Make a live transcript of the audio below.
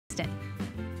it.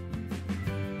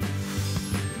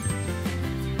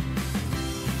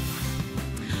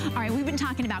 All right, we've been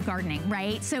talking about gardening,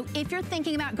 right? So if you're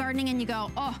thinking about gardening and you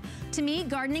go, oh, to me,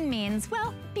 gardening means,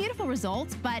 well, beautiful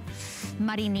results, but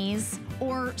muddy knees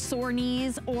or sore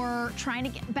knees or trying to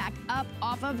get back up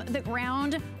off of the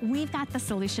ground, we've got the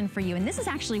solution for you. And this is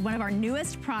actually one of our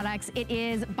newest products. It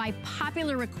is, by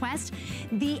popular request,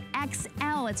 the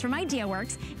XL. It's from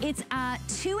IdeaWorks. It's a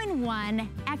 2-in-1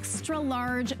 extra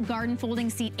large garden folding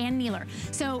seat and kneeler.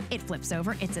 So it flips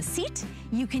over. It's a seat.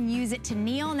 You can use it to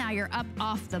kneel. Now you're up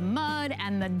off the mud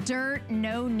and the dirt.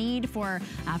 No need for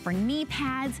knee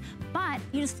pads, but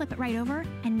you just flip it right over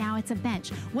and now it's a bench.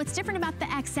 What's different about the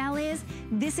XL is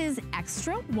this is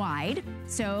extra wide.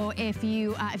 So if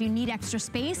you need extra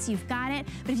space, you've got it.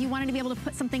 But if you wanted to be able to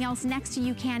put something else next to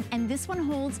you, can. And this one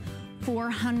holds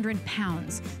 400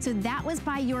 pounds. So that was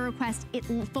by your request. It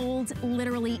folds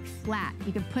literally flat.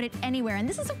 You can put it anywhere. And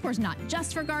this is, of course, not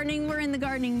just for gardening. We're in the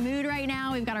gardening mood right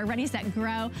now. We've got our Ready, Set,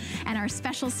 Grow and our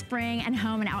special spring and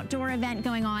home and outdoor event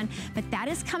going on. But that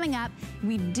is coming up.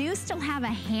 We do still have a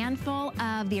handful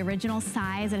of the original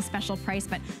size at a special price,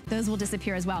 but those will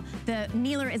disappear as well. The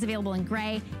kneeler is available in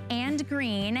gray and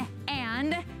green.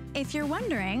 And if you're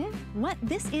wondering what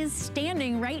this is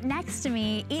standing right next to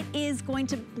me, it is going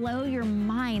to blow your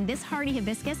mind. This hardy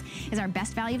hibiscus is our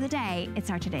best value of the day. It's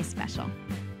our today's special.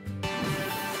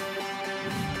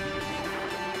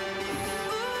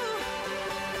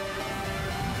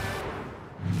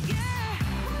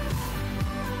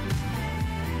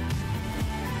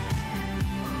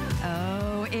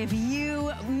 If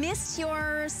you missed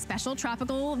your special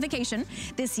tropical vacation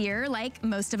this year, like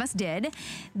most of us did,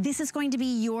 this is going to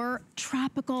be your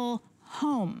tropical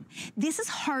home. This is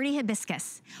hardy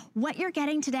hibiscus. What you're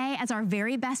getting today as our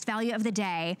very best value of the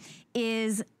day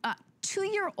is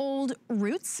 2-year-old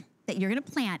roots that you're gonna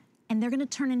plant, and they're gonna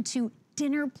turn into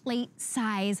dinner plate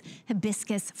size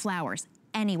hibiscus flowers.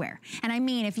 Anywhere. And I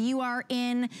mean, if you are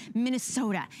in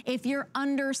Minnesota, if you're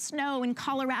under snow in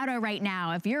Colorado right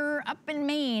now, if you're up in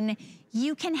Maine,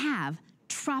 you can have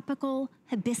tropical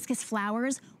hibiscus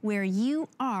flowers where you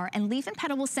are, and Leaf and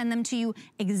Petal will send them to you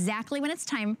exactly when it's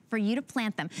time for you to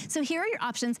plant them. So here are your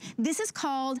options. This is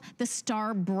called the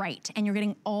Star Bright, and you're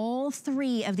getting all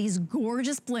 3 of these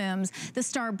gorgeous blooms. The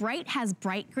Star Bright has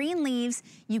bright green leaves.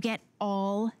 You get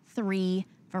all 3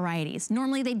 varieties.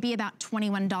 Normally they'd be about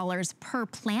 $21 per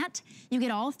plant. You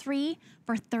get all 3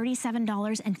 for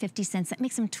 $37.50. That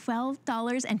makes them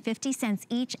 $12.50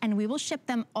 each, and we will ship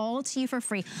them all to you for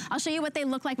free. I'll show you what they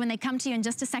look like when they come to you in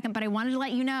just a second, but I wanted to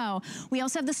let you know, we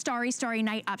also have the Starry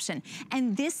Night option.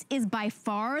 And this is by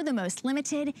far the most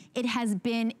limited. It has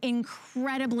been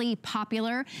incredibly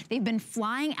popular. They've been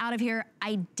flying out of here.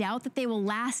 I doubt that they will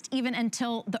last even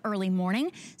until the early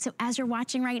morning. So as you're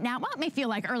watching right now, well, it may feel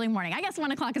like early morning. I guess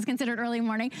 1 o'clock is considered early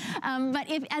morning. But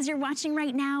as you're watching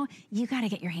right now, you gotta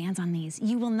get your hands on these.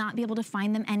 You will not be able to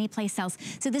find them anyplace else.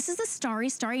 So this is the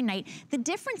Starry Night. The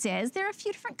difference is there are a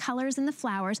few different colors in the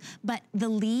flowers, but the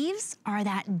leaves are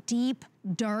that deep,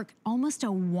 dark, almost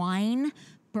a wine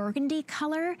burgundy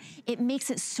color. It makes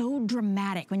it so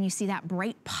dramatic when you see that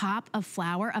bright pop of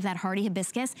flower of that hardy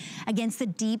hibiscus against the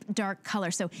deep dark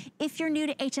color. So if you're new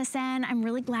to HSN, I'm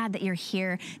really glad that you're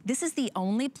here. This is the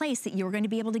only place that you're going to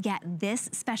be able to get this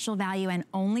special value, and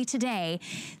only today.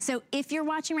 So if you're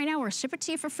watching right now, we'll ship it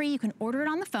to you for free. You can order it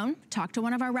on the phone, talk to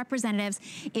one of our representatives.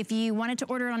 If you wanted to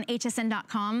order it on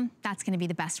hsn.com, that's going to be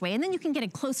the best way. And then you can get a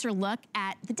closer look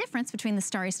at the difference between the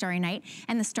Starry Night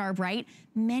and the Star Bright.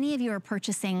 Many of you are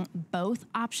purchasing both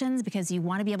options because you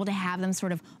want to be able to have them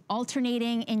sort of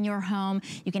alternating in your home.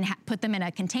 You can put them in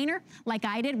a container like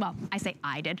I did. Well, I say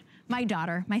I did. My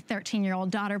daughter, my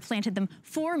 13-year-old daughter, planted them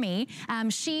for me.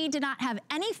 She did not have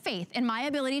any faith in my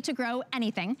ability to grow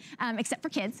anything except for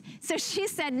kids. So she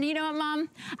said, you know what, Mom?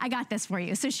 I got this for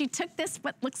you. So she took this,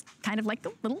 what looks kind of like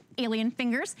the little alien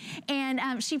fingers,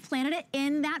 and she planted it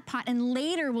in that pot, and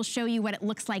later we'll show you what it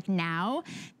looks like now.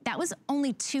 That was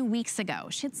only 2 weeks ago.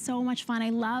 She had so much fun.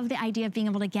 I love the idea of being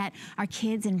able to get our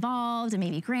kids involved and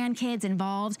maybe grandkids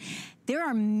involved. There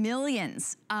are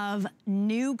millions of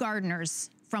new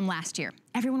gardeners from last year.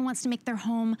 Everyone wants to make their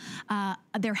home,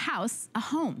 their house, a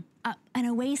home, an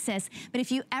oasis. But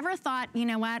if you ever thought, you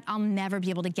know what, I'll never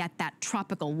be able to get that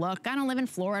tropical look. I don't live in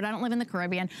Florida, I don't live in the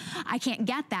Caribbean, I can't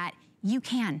get that. You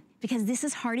can, because this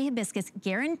is hardy hibiscus,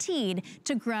 guaranteed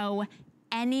to grow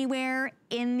anywhere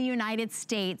in the United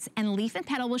States, and Leaf and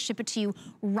Petal will ship it to you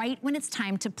right when it's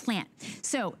time to plant.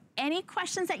 So any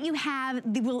questions that you have,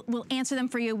 we'll answer them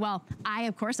for you. Well, I,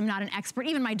 of course, am not an expert.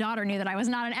 Even my daughter knew that I was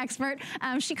not an expert.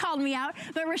 She called me out.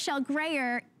 But Rochelle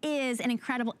Grayer is an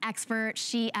incredible expert.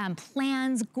 She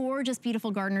plans gorgeous, beautiful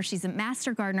gardeners. She's a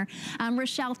master gardener.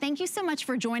 Rochelle, thank you so much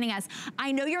for joining us.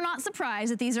 I know you're not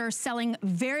surprised that these are selling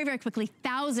very, very quickly.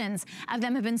 Thousands of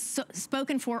them have been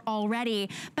spoken for already.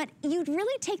 But you'd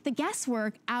really take the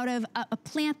guesswork out of a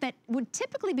plant that would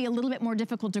typically be a little bit more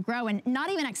difficult to grow and not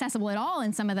even accessible at all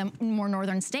in some of the more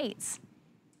northern states.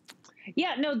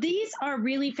 Yeah, no, these are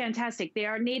really fantastic. They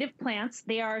are native plants.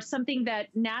 They are something that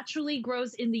naturally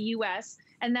grows in the U.S.,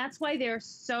 and that's why they're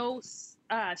so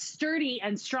sturdy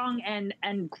and strong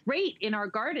and great in our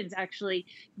gardens, actually.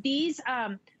 These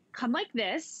come like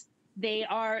this. They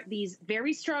are these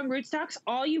very strong rootstocks.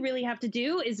 All you really have to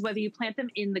do is, whether you plant them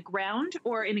in the ground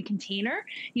or in a container,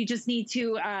 you just need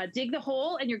to dig the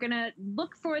hole, and you're going to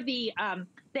look for the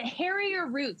hairier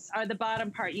roots are the bottom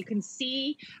part. You can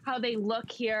see how they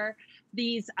look here.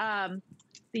 These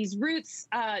roots,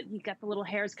 you got the little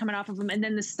hairs coming off of them, and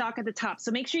then the stalk at the top.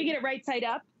 So make sure you get it right side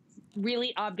up. It's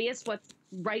really obvious what's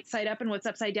right side up and what's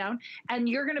upside down, and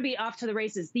you're going to be off to the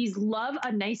races. These love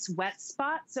a nice wet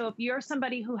spot. So if you're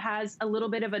somebody who has a little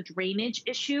bit of a drainage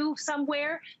issue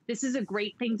somewhere, this is a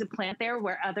great thing to plant there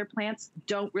where other plants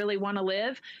don't really want to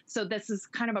live. So this is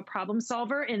kind of a problem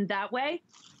solver in that way.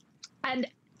 And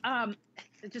I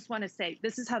just want to say,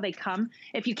 this is how they come.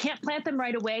 If you can't plant them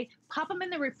right away, pop them in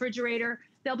the refrigerator.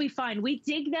 They'll be fine. We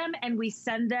dig them and we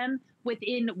send them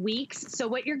within weeks. So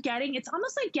what you're getting, it's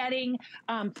almost like getting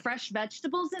fresh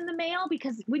vegetables in the mail,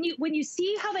 because when you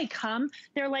see how they come,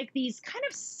 they're like these kind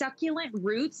of succulent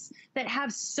roots that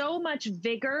have so much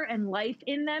vigor and life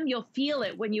in them. You'll feel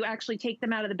it when you actually take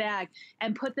them out of the bag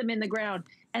and put them in the ground.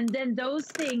 And then those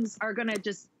things are going to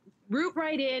just root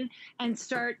right in and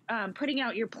start putting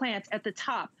out your plant at the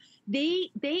top. They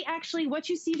actually, what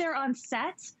you see there on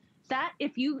set, that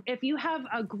if you have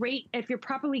if you're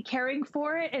properly caring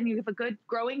for it and you have a good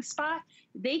growing spot,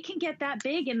 they can get that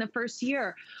big in the first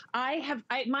year.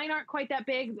 Mine aren't quite that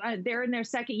big. They're in their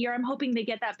second year. I'm hoping they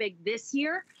get that big this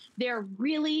year. They're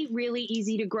really, really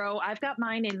easy to grow. I've got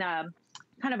mine in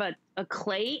kind of a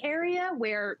clay area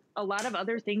where a lot of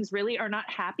other things really are not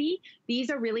happy. These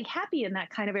are really happy in that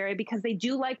kind of area because they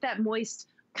do like that moist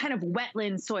kind of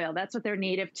wetland soil. That's what they're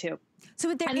native to.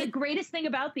 So the greatest thing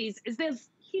about these is there's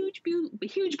huge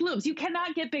blooms. You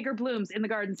cannot get bigger blooms in the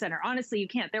garden center. Honestly, you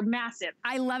can't. They're massive.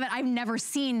 I love it. I've never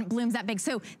seen blooms that big.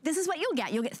 So this is what you'll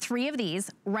get. You'll get 3 of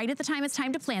these right at the time it's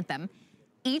time to plant them.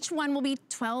 Each one will be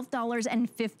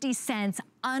 $12.50,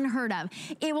 unheard of.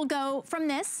 It will go from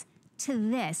this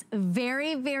to this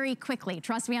very, very quickly.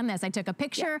 Trust me on this. I took a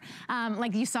picture,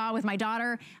 like you saw with my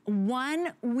daughter.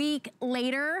 1 week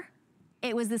later,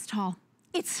 it was this tall.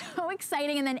 It's so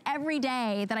exciting. And then every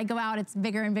day that I go out, it's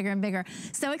bigger and bigger and bigger.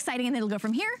 So exciting. And then it'll go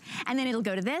from here, and then it'll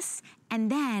go to this. And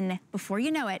then before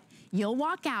you know it, you'll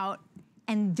walk out,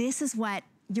 and this is what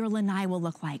your lanai will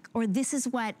look like, or this is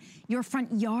what your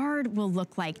front yard will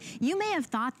look like. You may have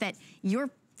thought that your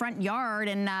front yard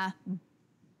in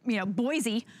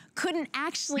Boise couldn't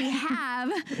actually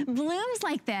have blooms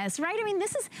like this, right? I mean,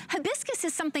 hibiscus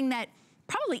is something that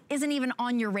probably isn't even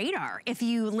on your radar if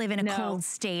you live in a cold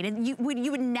state. And you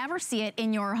would never see it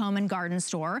in your home and garden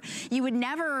store. You would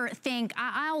never think,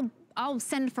 I'll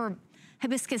send for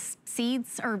hibiscus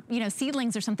seeds or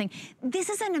seedlings or something. This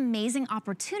is an amazing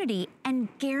opportunity and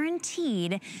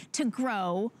guaranteed to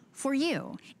grow for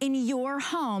you. In your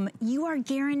home, you are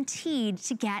guaranteed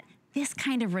to get this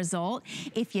kind of result.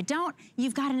 If you don't,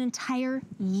 you've got an entire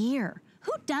year.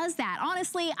 Who does that?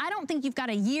 Honestly, I don't think you've got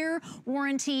a year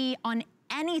warranty on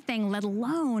anything, let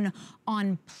alone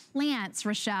on plants,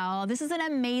 Rochelle. This is an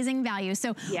amazing value.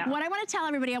 So what I want to tell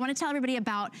everybody,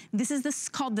 about, this is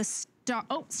called the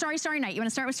Starry Night. You want to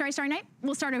start with Starry Night?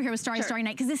 We'll start over here with Starry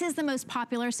Night because this is the most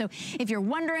popular. So if you're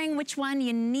wondering which one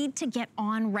you need to get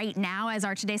on right now as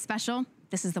our today's special,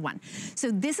 this is the one.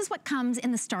 So this is what comes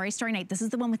in the Starry Night. This is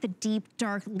the one with the deep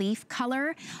dark leaf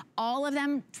color. All of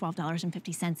them,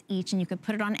 $12.50 each, and you could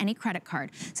put it on any credit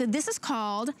card. So this is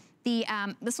called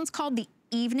this one's called the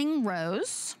Evening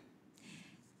Rose.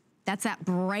 That's that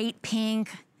bright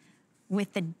pink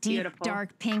with the deep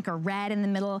dark pink or red in the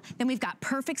middle. Then we've got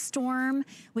Perfect Storm,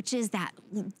 which is that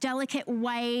delicate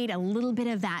white, a little bit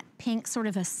of that pink, sort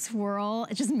of a swirl.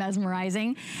 It's just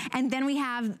mesmerizing. And then we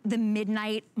have the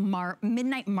Midnight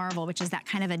Marvel, which is that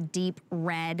kind of a deep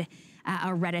red,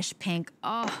 a reddish pink.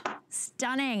 Oh,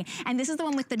 stunning. And this is the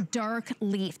one with the dark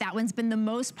leaf. That one's been the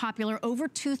most popular. Over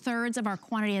 2/3 of our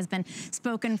quantity has been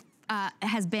spoken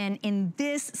has been in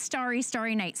this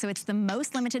starry night. So it's the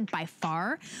most limited by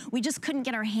far. We just couldn't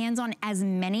get our hands on as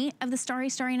many of the starry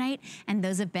night, and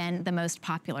those have been the most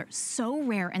popular. So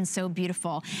rare and so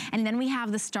beautiful. And then we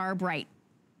have the Star Bright.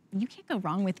 You can't go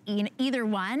wrong with either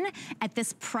one at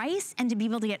this price, and to be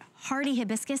able to get hardy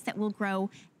hibiscus that will grow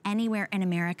anywhere in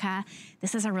America.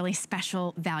 This is a really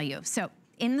special value. So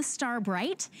in the Star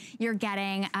Bright, you're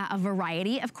getting a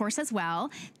variety, of course, as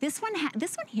well. This one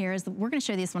here is, we're gonna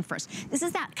show you this one first. This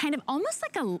is that kind of almost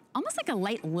like a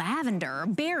light lavender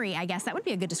berry, I guess. That would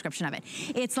be a good description of it.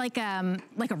 It's like a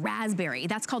raspberry.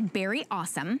 That's called Berry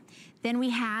Awesome. Then we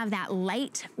have that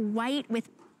light white with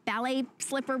ballet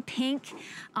slipper pink,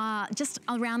 just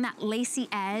around that lacy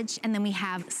edge. And then we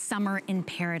have Summer in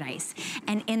Paradise.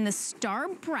 And in the Star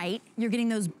Bright, you're getting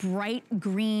those bright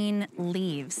green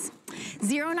leaves.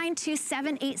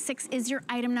 092786 is your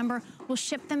item number. We'll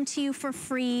ship them to you for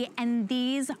free. And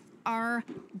these are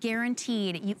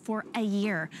guaranteed for a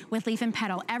year with Leaf and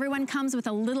Petal. Everyone comes with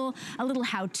a little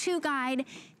how-to guide.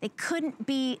 They couldn't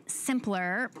be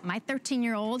simpler. My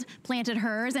 13-year-old planted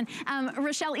hers. And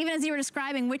Rochelle, even as you were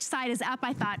describing which side is up,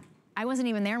 I thought, I wasn't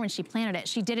even there when she planted it.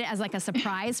 She did it as like a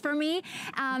surprise for me.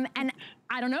 And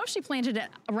I don't know if she planted it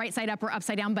right side up or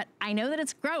upside down, but I know that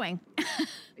it's growing.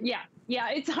 Yeah,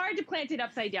 it's hard to plant it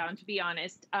upside down, to be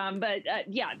honest.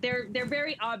 Yeah, they're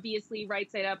very obviously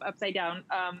right side up, upside down.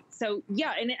 So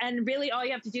yeah, and really all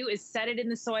you have to do is set it in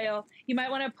the soil. You might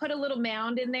want to put a little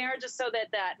mound in there just so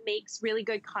that makes really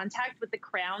good contact with the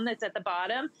crown that's at the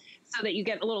bottom, so that you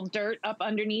get a little dirt up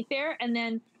underneath there, and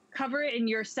then cover it and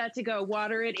you're set to go.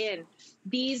 Water it in.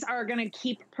 These are going to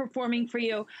keep performing for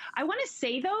you. I want to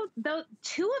say though,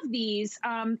 two of these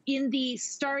in the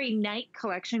Starry Night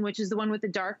collection, which is the one with the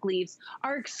dark leaves,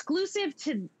 are exclusive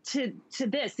to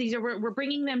this. These are, we're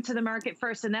bringing them to the market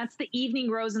first, and that's the Evening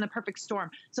Rose and the Perfect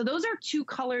Storm. So those are two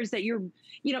colors that you're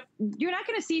not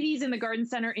going to see these in the garden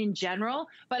center in general,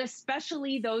 but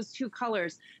especially those two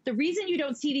colors. The reason you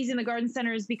don't see these in the garden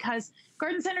center is because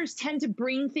garden centers tend to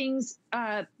bring things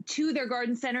to their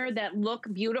garden center that look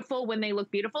beautiful when they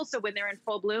look beautiful. So when they're in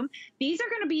full bloom, these are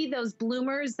going to be those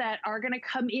bloomers that are going to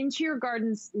come into your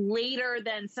gardens later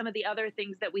than some of the other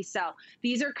things that we sell.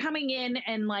 These are coming in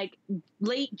like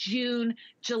late June,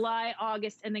 July,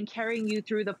 August, and then carrying you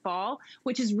through the fall,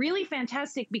 which is really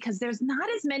fantastic because there's not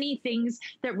as many things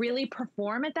that really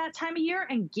perform at that time of year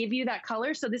and give you that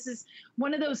color. So this is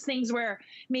one of those things where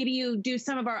maybe you do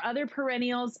some of our other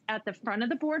perennials at the front of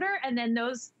the border, and then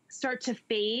those start to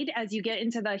fade as you get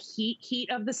into the heat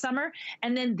of the summer.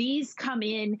 And then these come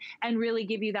in and really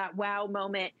give you that wow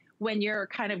moment when you're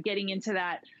kind of getting into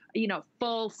that,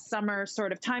 full summer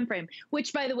sort of time frame,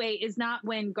 which, by the way, is not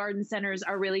when garden centers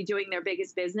are really doing their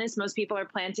biggest business. Most people are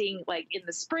planting like in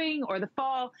the spring or the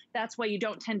fall. That's why you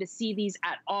don't tend to see these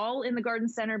at all in the garden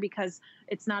center, because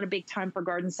it's not a big time for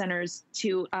garden centers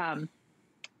to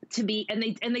be, and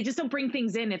they just don't bring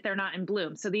things in if they're not in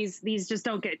bloom. So these just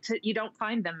don't you don't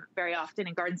find them very often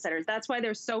in garden centers. That's why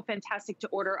they're so fantastic to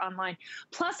order online.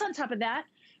 Plus, on top of that,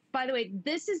 by the way,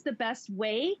 this is the best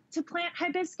way to plant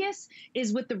hibiscus,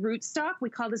 is with the rootstock. We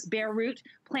call this bare root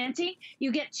planting.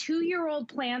 You get 2-year-old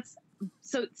plants.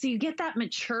 So you get that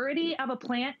maturity of a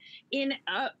plant in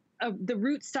the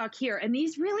rootstock here. And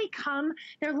these really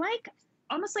they're like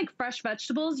almost like fresh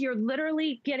vegetables. You're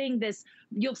literally getting this,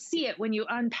 you'll see it when you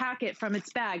unpack it from its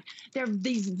bag. They're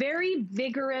these very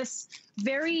vigorous,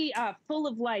 very full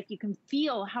of life. You can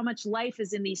feel how much life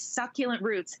is in these succulent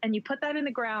roots, and you put that in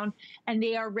the ground and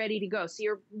they are ready to go. So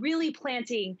you're really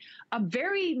planting a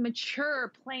very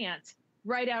mature plant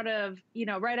right out of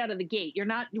the gate.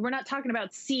 We're not talking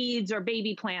about seeds or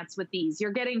baby plants with these.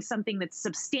 You're getting something that's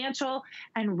substantial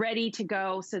and ready to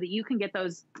go so that you can get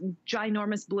those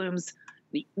ginormous blooms,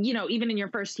 even in your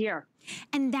first year.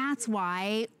 And that's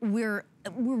why we're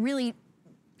really,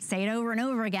 say it over and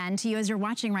over again to you as you're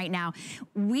watching right now,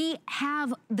 we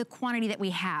have the quantity that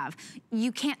we have.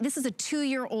 This is a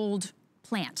 2-year-old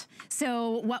plant.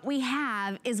 So what we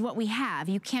have is what we have.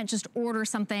 You can't just order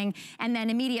something and then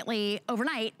immediately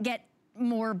overnight get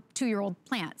more 2-year-old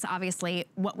plants. Obviously,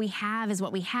 what we have is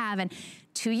what we have. And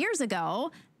 2 years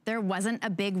ago, there wasn't a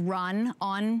big run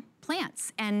on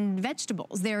plants and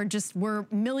vegetables. There just were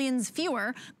millions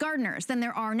fewer gardeners than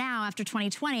there are now after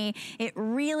 2020. It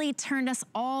really turned us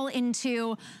all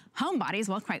into homebodies,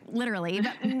 well, quite literally,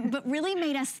 but really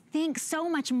made us think so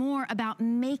much more about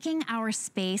making our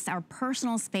space, our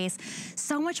personal space,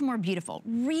 so much more beautiful,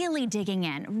 really digging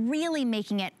in, really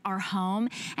making it our home,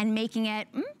 and making it,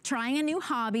 trying a new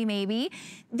hobby maybe.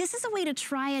 This is a way to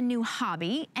try a new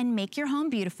hobby and make your home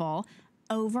beautiful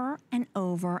over and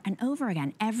over and over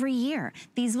again. Every year,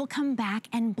 these will come back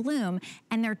and bloom,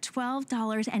 and they're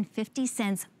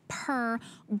 $12.50 per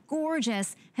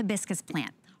gorgeous hibiscus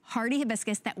plant. Hardy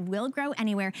hibiscus that will grow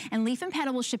anywhere, and Leaf and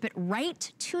Petal will ship it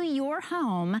right to your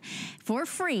home for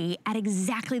free at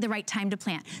exactly the right time to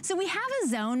plant. So we have a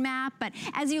zone map, but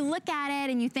as you look at it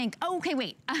and you think, oh, okay,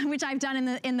 wait, which I've done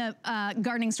in the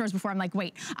gardening stores before, I'm like,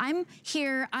 wait, I'm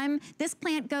here, this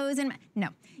plant goes in. No,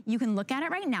 you can look at it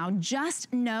right now.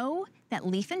 Just know that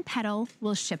Leaf and Petal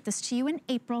will ship this to you in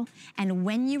April, and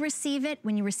when you receive it,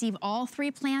 when you receive all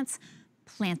 3 plants,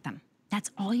 plant them.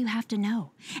 That's all you have to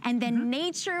know. And then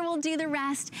nature will do the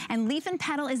rest, and Leaf and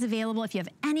Petal is available if you have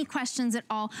any questions at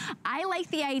all. I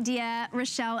like the idea,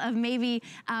 Rochelle, of maybe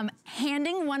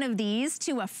handing one of these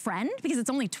to a friend, because it's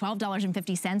only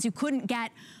 $12.50. You couldn't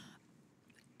get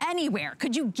anywhere.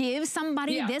 Could you give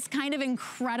somebody this kind of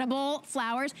incredible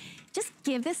flowers? Just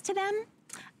give this to them.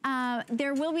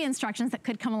 There will be instructions that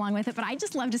could come along with it, but I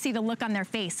just love to see the look on their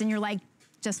face, and you're like,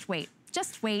 just wait.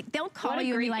 Just wait. They'll call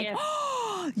you and be like,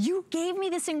 oh, you gave me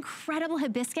this incredible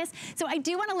hibiscus. So I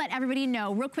do want to let everybody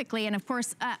know real quickly, and of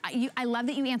course, I love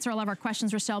that you answer all of our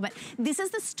questions, Rochelle, but this is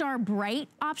the Star Bright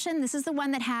option. This is the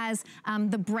one that has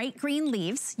the bright green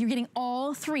leaves. You're getting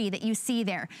all 3 that you see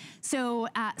there. So,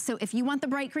 so if you want the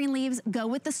bright green leaves, go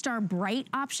with the Star Bright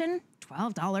option.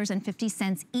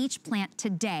 $12.50 each plant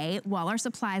today while our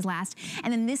supplies last.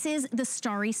 And then this is the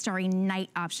Starry Night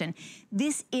option.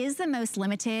 This is the most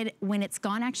limited. When it's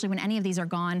gone, actually, when any of these are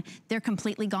gone, they're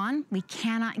completely gone. We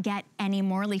cannot get any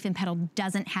more. Leaf and Petal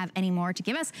doesn't have any more to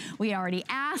give us. We already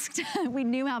asked. We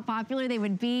knew how popular they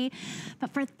would be.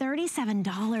 But for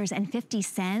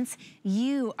 $37.50,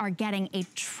 you are getting a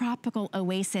tropical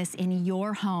oasis in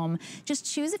your home. Just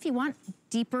choose if you want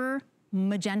deeper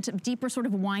magenta, deeper sort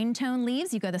of wine tone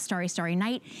leaves, you go the Starry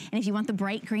Night. And if you want the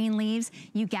bright green leaves,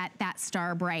 you get that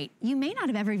Star Bright. You may not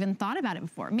have ever even thought about it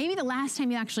before. Maybe the last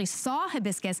time you actually saw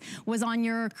hibiscus was on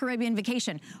your Caribbean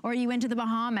vacation, or you went to the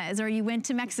Bahamas, or you went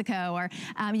to Mexico, or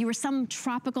you were some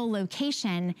tropical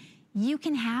location. You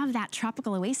can have that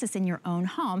tropical oasis in your own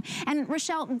home. And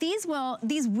Rochelle, these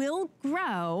will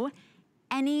grow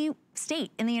any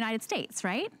state in the United States,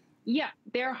 right? Yeah,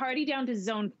 they're hardy down to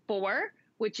zone 4,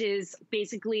 which is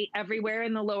basically everywhere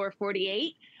in the lower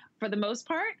 48 for the most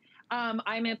part.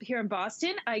 I'm up here in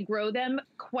Boston. I grow them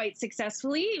quite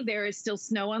successfully. There is still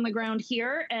snow on the ground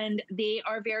here, and they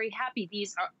are very happy.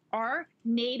 These are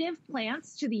native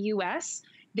plants to the U.S.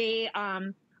 They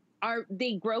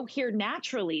grow here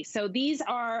naturally. So these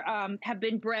are have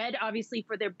been bred, obviously,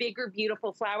 for their bigger,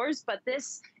 beautiful flowers, but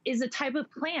this is a type of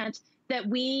plant that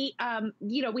we,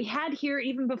 we had here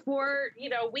even before,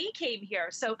 we came here.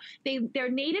 So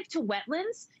they're native to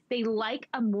wetlands. They like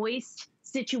a moist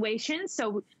situation.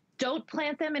 So don't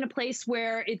plant them in a place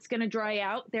where it's going to dry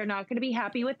out. They're not going to be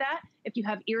happy with that. If you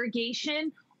have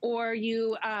irrigation or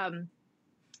you have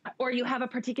a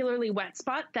particularly wet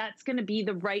spot, that's going to be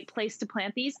the right place to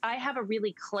plant these. I have a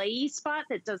really clayey spot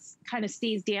that kind of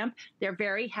stays damp. They're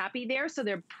very happy there. So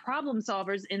they're problem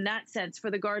solvers in that sense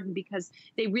for the garden, because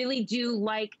they really do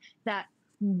like that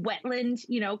wetland,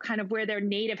 kind of where their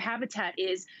native habitat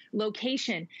is,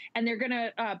 location. And they're going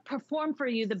to perform for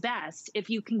you the best if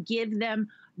you can give them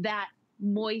that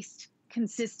moist,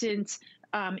 consistent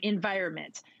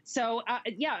environment. So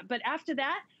yeah, but after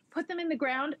that, put them in the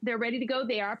ground. They're ready to go.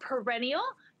 They are perennial.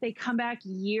 They come back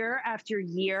year after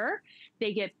year.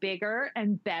 They get bigger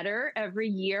and better every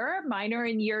year. Mine are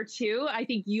in year 2. I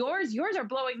think yours are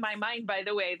blowing my mind, by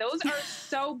the way. Those are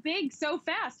so big, so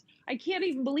fast. I can't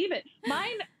even believe it.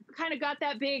 Mine kind of got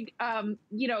that big,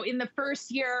 in the first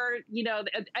year,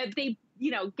 they,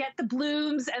 get the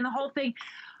blooms and the whole thing.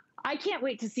 I can't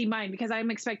wait to see mine, because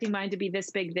I'm expecting mine to be this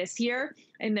big this year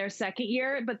in their second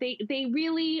year. But they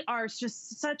really are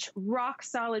just such rock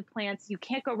solid plants. You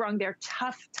can't go wrong. They're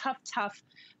tough, tough, tough.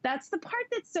 That's the part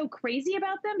that's so crazy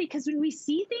about them, because when we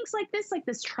see things like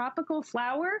this tropical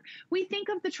flower, we think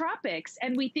of the tropics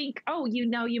and we think, oh,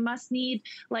 you must need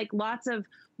like lots of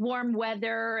warm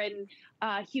weather and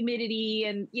humidity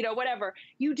and, whatever.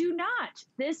 You do not.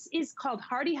 This is called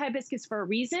hardy hibiscus for a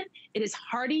reason. It is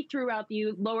hardy throughout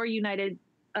the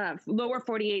lower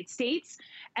 48 states.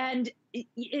 And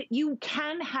you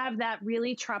can have that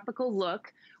really tropical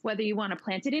look, whether you want to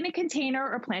plant it in a container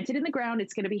or plant it in the ground.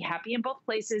 It's going to be happy in both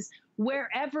places,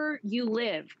 wherever you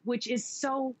live, which is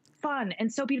so fun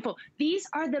and so beautiful. These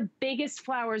are the biggest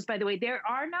flowers, by the way. There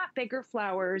are not bigger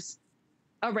flowers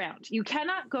around. You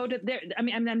cannot go to there. I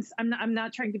mean, I'm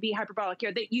not trying to be hyperbolic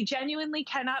here. That you genuinely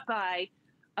cannot buy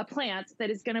a plant that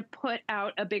is going to put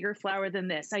out a bigger flower than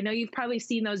this. I know you've probably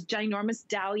seen those ginormous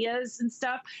dahlias and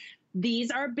stuff.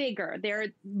 These are bigger. They're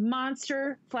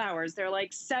monster flowers. They're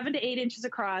like 7 to 8 inches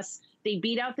across. They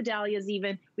beat out the dahlias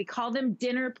even. We call them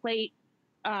dinner plate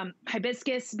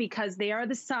hibiscus because they are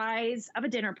the size of a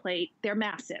dinner plate. They're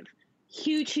massive.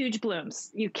 Huge, huge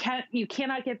blooms. You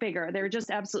cannot get bigger. They're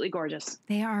just absolutely gorgeous.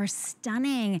 They are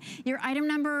stunning. Your item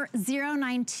number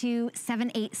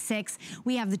 092786.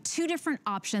 We have the 2 different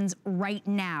options right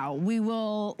now. We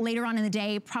will later on in the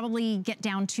day probably get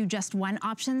down to just 1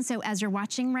 option. So as you're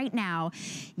watching right now,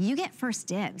 you get first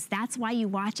dibs. That's why you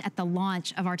watch at the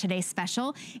launch of our today's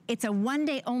special. It's a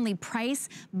 1-day only price,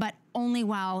 but only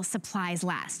while supplies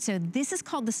last. So this is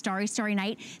called the Starry Starry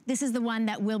Night. This is the one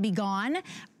that will be gone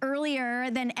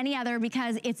earlier than any other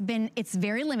because it's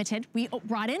very limited. We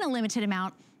brought in a limited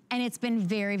amount and it's been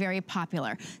very, very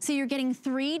popular. So you're getting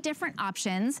 3 different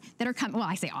options that are coming, well,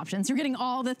 I say options, you're getting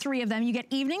all the 3 of them. You get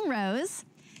Evening Rose,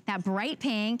 that bright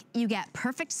pink, you get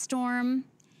Perfect Storm,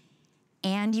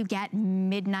 and you get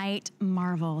Midnight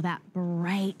Marvel, that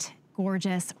bright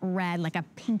gorgeous red, like a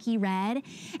pinky red.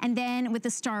 And then with the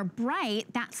Star Bright,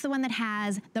 that's the one that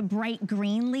has the bright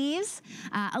green leaves,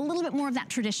 a little bit more of that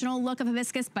traditional look of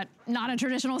hibiscus, but not a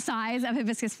traditional size of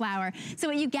hibiscus flower. So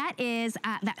what you get is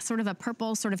that sort of a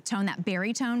purple sort of tone, that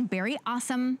berry tone, very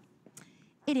awesome.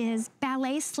 It is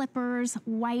ballet slippers,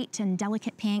 white and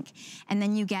delicate pink, and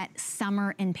then you get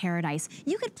Summer in Paradise.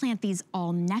 You could plant these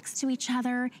all next to each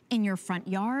other in your front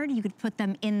yard. You could put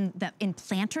them in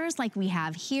planters like we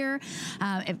have here.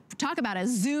 Talk about a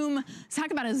Zoom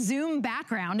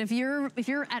background. If you're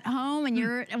at home and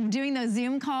you're doing those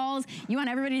Zoom calls, you want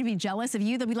everybody to be jealous of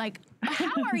you. They'll be like,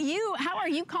 how are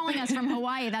you calling us from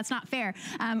Hawaii? That's not fair.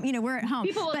 You know, we're at home.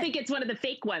 People will think it's one of the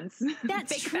fake ones.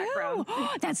 That's fake true.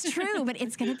 That's true, but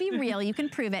it's gonna be real. You can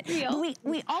prove it. But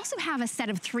we also have a set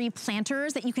of 3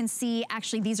 planters that you can see.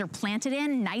 Actually, these are planted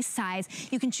in, nice size.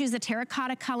 You can choose the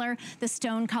terracotta color, the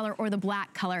stone color, or the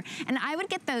black color. And I would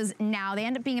get those now. They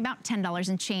end up being about $10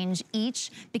 and change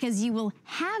each because you will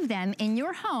have them in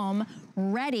your home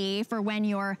ready for when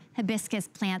your hibiscus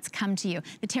plants come to you.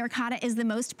 The terracotta is the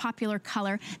most popular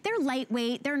color. They're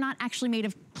lightweight. They're not actually made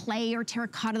of clay or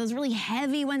terracotta, those really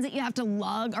heavy ones that you have to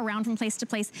lug around from place to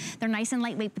place. They're nice and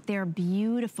lightweight, but they're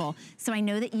beautiful. So I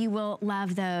know that you will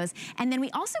love those. And then we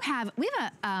also have,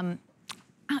 I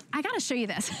gotta show you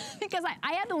this because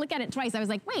I had to look at it twice. I was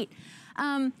like, wait,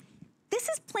 this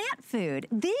is plant food.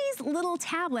 These little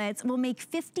tablets will make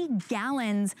 50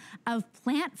 gallons of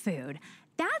plant food.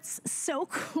 That's so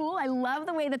cool. I love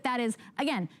the way that that is,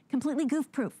 again, completely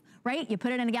goof-proof, right? You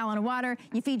put it in a gallon of water,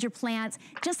 you feed your plants.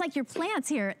 Just like your plants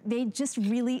here, they just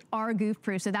really are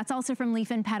goof-proof. So that's also from Leaf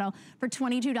and Petal for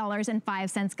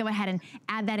 $22.05. Go ahead and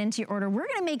add that into your order. We're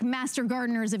gonna make master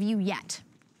gardeners of you yet.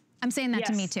 I'm saying that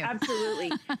to me too.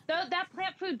 Absolutely. That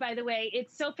plant food, by the way,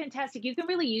 it's so fantastic. You can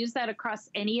really use that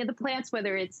across any of the plants,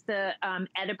 whether it's the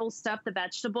edible stuff, the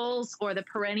vegetables, or the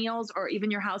perennials, or even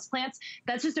your house plants.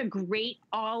 That's just a great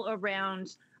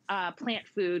all-around plant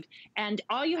food. And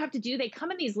all you have to do, they come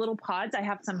in these little pods. I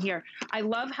have some here. I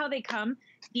love how they come.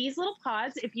 These little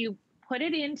pods, if you put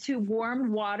it into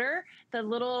warm water,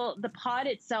 the pod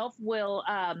itself will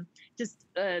just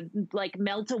like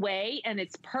melt away, and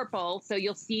it's purple. So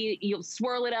you'll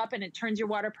swirl it up and it turns your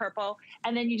water purple,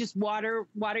 and then you just water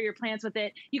your plants with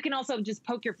it. You can also just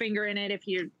poke your finger in it if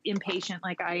you're impatient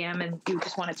like I am and you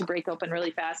just want it to break open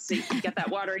really fast so you can get that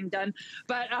watering done.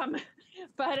 But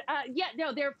yeah,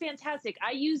 no, they're fantastic.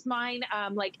 I use mine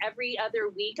like every other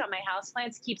week on my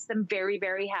houseplants. Keeps them very,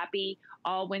 very happy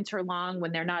all winter long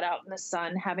when they're not out in the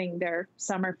sun having their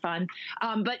summer fun.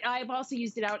 But I've also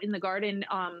used it out in the garden,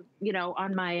 you know,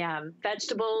 on my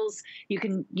vegetables. You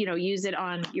can, you know, use it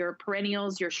on your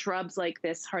perennials, your shrubs like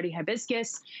this hardy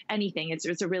hibiscus, anything.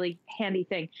 It's a really handy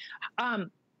thing.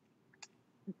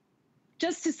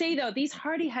 Just to say though, these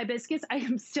hardy hibiscus, I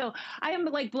am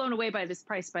like blown away by this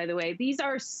price, by the way. These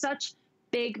are such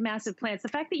big, massive plants. The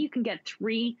fact that you can get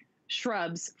 3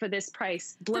 shrubs for this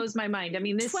price blows my mind. I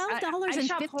mean, this $12.50. I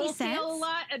shop wholesale a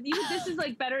lot, and this is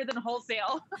like better than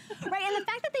wholesale. Right, and the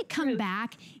fact that they come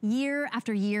back year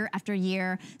after year after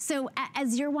year. So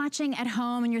as you're watching at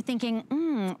home and you're thinking,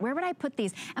 where would I put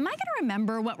these? Am I gonna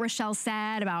remember what Rochelle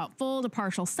said about full to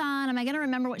partial sun? Am I gonna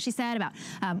remember what she said about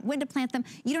when to plant them?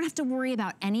 You don't have to worry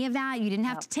about any of that. You didn't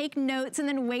have to take notes and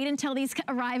then wait until these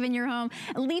arrive in your home.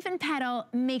 Leaf and Petal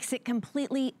makes it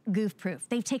completely goof-proof.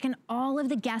 They've taken all of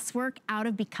the guesswork out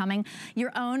of becoming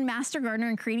your own master gardener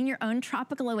and creating your own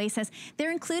tropical oasis.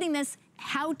 They're including this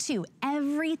how-to,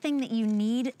 everything that you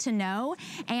need to know.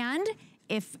 And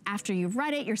if after you've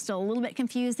read it, you're still a little bit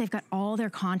confused, they've got all their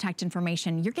contact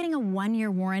information. You're getting a 1-year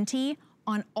warranty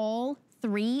on all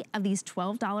 3 of these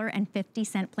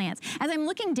 $12.50 plants. As I'm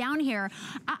looking down here,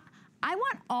 I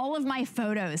want all of my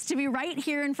photos to be right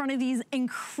here in front of these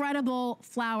incredible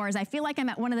flowers. I feel like I'm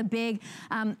at one of the big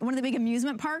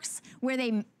amusement parks where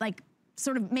they like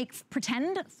sort of make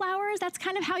pretend flowers. That's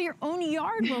kind of how your own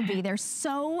yard will be. They're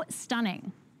so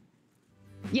stunning.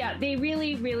 Yeah, they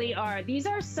really, really are. These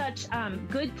are such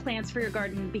good plants for your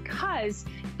garden because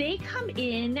they come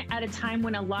in at a time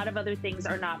when a lot of other things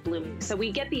are not blooming. So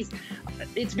we get these,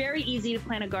 it's very easy to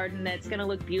plant a garden that's going to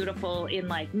look beautiful in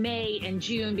like May and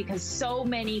June because so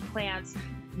many plants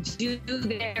do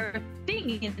their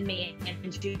thing in May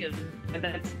and June.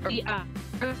 That's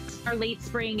our late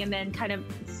spring and then kind of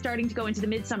starting to go into the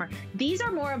midsummer. These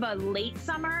are more of a late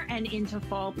summer and into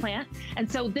fall plant. And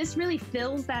so this really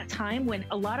fills that time when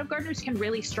a lot of gardeners can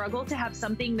really struggle to have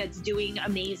something that's doing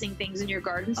amazing things in your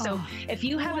garden. So if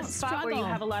you have a spot where you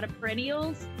have a lot of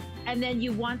perennials and then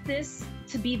you want this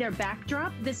to be their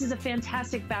backdrop, this is a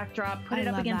fantastic backdrop. Put it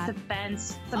up against the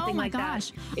fence, something like that.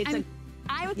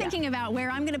 I'm thinking about where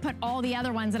I'm gonna put all the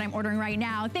other ones that I'm ordering right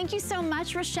now. Thank you so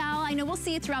much, Rochelle. I know we'll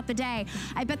see you throughout the day.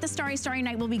 I bet the Starry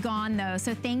Night will be gone though,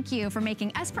 so thank you for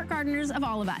making expert gardeners of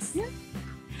all of us. Yeah.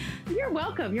 You're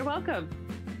welcome, you're welcome.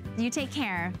 You take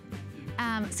care.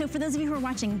 So for those of you who are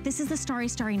watching, this is the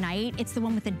Starry Night. It's the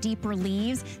one with the deeper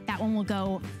leaves. That one will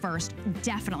go first,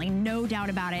 definitely, no doubt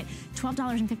about it.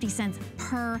 $12.50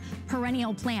 per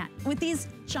perennial plant. With these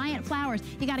giant flowers,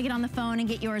 you gotta get on the phone and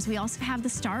get yours. We also have the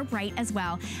Star Bright as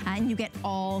well, and you get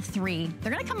all 3.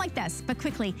 They're gonna come like this, but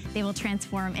quickly they will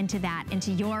transform into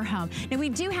your home. Now we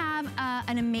do have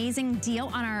an amazing deal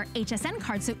on our HSN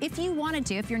card, so if you wanted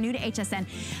to, if you're new to HSN,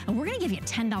 we're gonna give you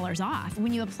 $10 off.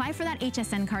 When you apply for that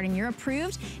HSN card and you're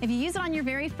approved, if you use it on your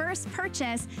very first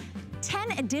purchase,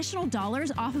 $10 additional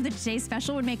off of the today's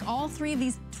special would make all 3 of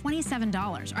these $27.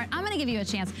 All right, I'm gonna give you a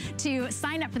chance to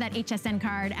sign up for that HSN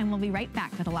card and we'll be right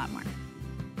back with a lot more.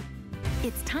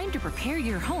 It's time to prepare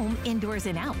your home indoors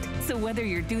and out. So whether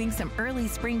you're doing some early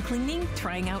spring cleaning,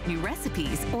 trying out new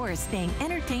recipes, or staying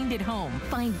entertained at home,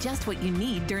 find just what you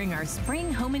need during our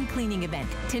Spring Home and Cleaning event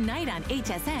tonight on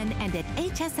HSN and at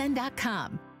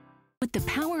hsn.com. With the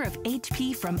power of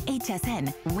HP from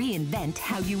HSN, reinvent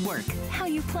how you work, how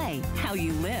you play, how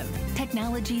you live.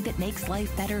 Technology that makes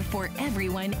life better for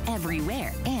everyone,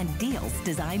 everywhere, and deals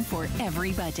designed for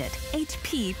every budget.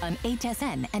 HP on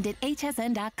HSN and at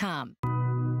hsn.com.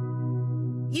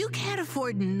 You can't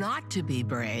afford not to be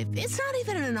brave. It's not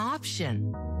even an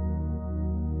option.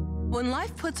 When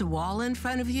life puts a wall in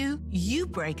front of you, you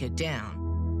break it down.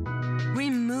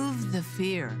 Remove the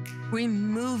fear.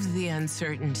 Remove the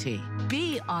uncertainty.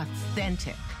 Be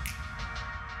authentic.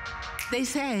 They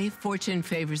say fortune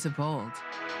favors the bold.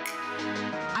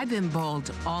 I've been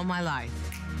bold all my life,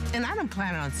 and I don't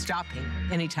plan on stopping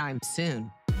anytime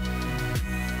soon.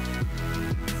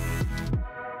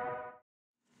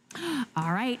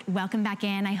 All right, welcome back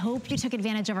in. I hope you took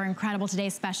advantage of our incredible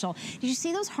today's special. Did you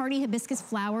see those hardy hibiscus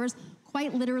flowers?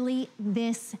 Quite literally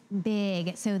this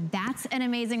big. So that's an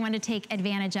amazing one to take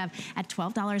advantage of at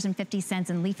 $12.50,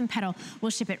 and Leaf and Petal will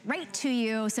ship it right to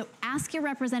you. So ask your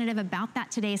representative about that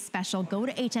today's special. Go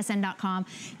to hsn.com.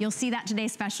 You'll see that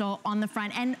today's special on the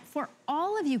front. And for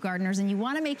all of you gardeners and you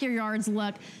want to make your yards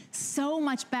look so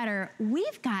much better,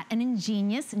 we've got an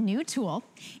ingenious new tool.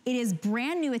 It is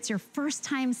brand new. It's your first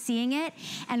time seeing it,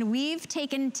 and we've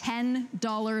taken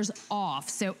 $10 off.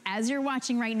 So as you're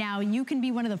watching right now, you can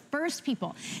be one of the first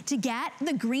people to get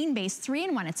the Green Base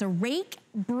 3-in-1. It's a rake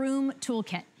broom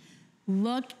toolkit.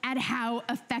 Look at how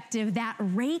effective that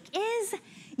rake is.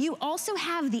 You also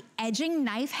have the edging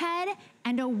knife head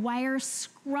and a wire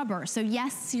scrubber. So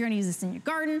yes, you're gonna use this in your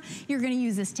garden, you're gonna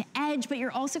use this to edge, but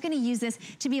you're also gonna use this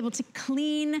to be able to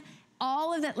clean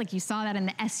all of that, like you saw that in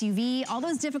the SUV, all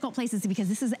those difficult places, because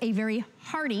this is a very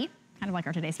hardy, kind of like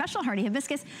our today's special, hardy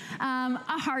hibiscus, a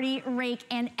hardy rake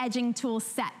and edging tool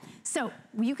set. So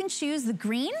you can choose the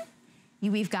green,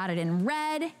 we've got it in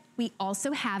red, we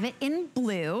also have it in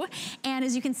blue. And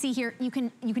as you can see here, you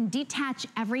can detach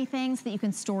everything so that you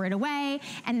can store it away.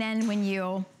 And then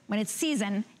when it's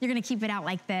season, you're gonna keep it out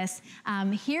like this.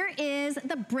 Here is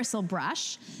the bristle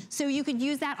brush. So you could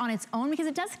use that on its own because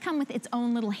it does come with its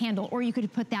own little handle, or you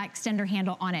could put that extender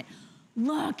handle on it.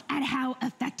 Look at how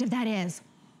effective that is.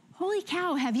 Holy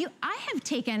cow, I've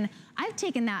taken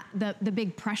that, the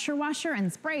big pressure washer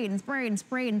and sprayed and sprayed and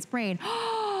sprayed and sprayed.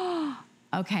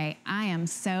 Okay, I am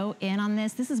so in on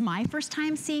this. This is my first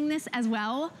time seeing this as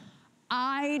well.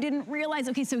 I didn't realize,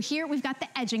 okay, so here we've got the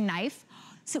edging knife.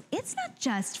 So it's not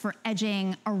just for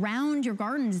edging around your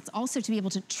gardens, it's also to be able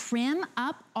to trim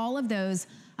up all of those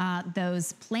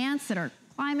plants that are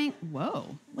climbing.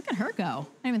 Whoa, look at her go. I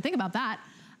didn't even think about that.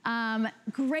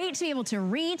 Great to be able to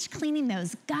reach, cleaning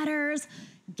those gutters,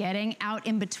 getting out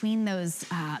in between those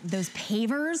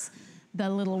pavers, the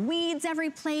little weeds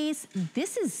every place.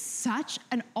 This is such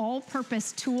an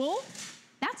all-purpose tool.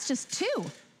 That's just two.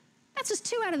 That's just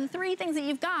 2 out of the 3 things that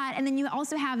you've got. And then you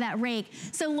also have that rake.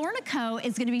 So Lorna Coe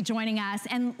is gonna be joining us.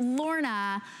 And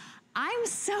Lorna, I'm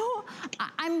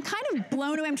kind of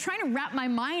blown away. I'm trying to wrap my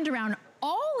mind around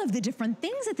all of the different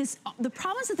things that the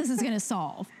problems that this is gonna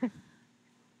solve.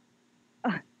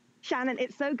 Shannon,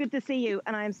 it's so good to see you,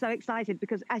 and I am so excited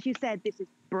because, as you said, this is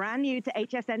brand new to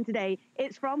HSN today.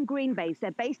 It's from Greenbase. They're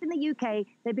based in the UK.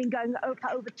 They've been going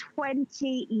for over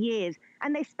 20 years,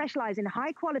 and they specialize in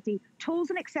high-quality tools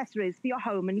and accessories for your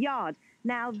home and yard.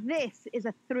 Now, this is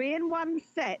a 3-in-1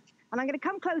 set, and I'm going to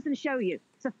come close and show you.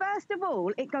 So first of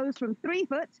all, it goes from 3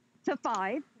 foot to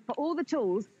 5 for all the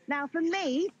tools. Now, for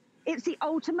me, it's the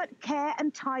ultimate care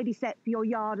and tidy set for your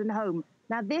yard and home.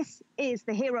 Now, this is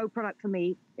the hero product for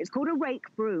me. It's called a rake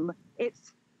broom.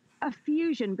 It's a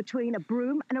fusion between a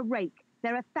broom and a rake.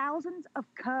 There are thousands of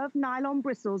curved nylon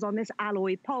bristles on this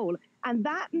alloy pole. And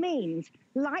that means,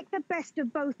 like the best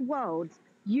of both worlds,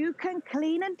 you can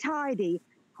clean and tidy,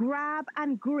 grab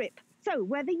and grip. So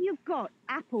whether you've got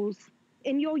apples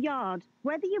in your yard,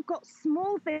 whether you've got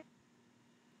small things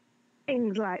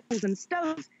like apples and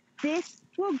stones, this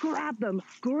will grab them,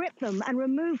 grip them, and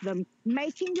remove them,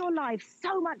 making your life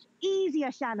so much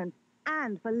easier, Shannon.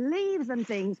 And for leaves and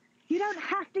things, you don't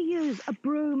have to use a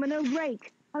broom and a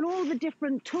rake and all the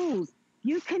different tools.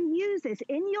 You can use this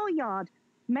in your yard,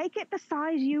 make it the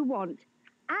size you want.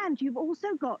 And you've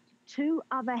also got 2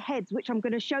 other heads, which I'm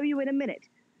going to show you in a minute.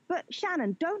 But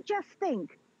Shannon, don't just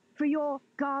think for your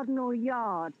garden or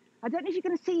yard. I don't know if you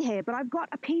can see here, but I've got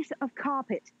a piece of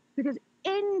carpet because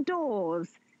indoors,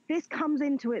 this comes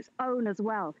into its own as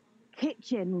well.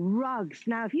 Kitchen, rugs.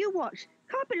 Now, if you watch,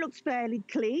 carpet looks fairly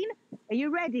clean. Are you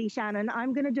ready, Shannon?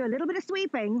 I'm going to do a little bit of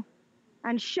sweeping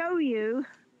and show you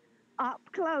up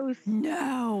close.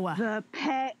 No. The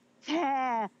pet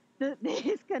hair that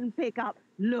this can pick up.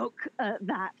 Look at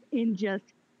that in just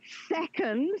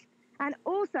seconds. And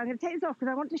also, I'm going to take this off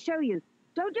because I want to show you.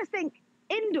 Don't just think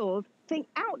indoors, think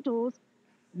outdoors,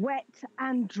 wet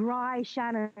and dry,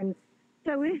 Shannon.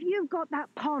 So if you've got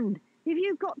that pond, if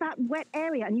you've got that wet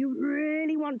area and you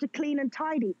really want to clean and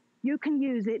tidy, you can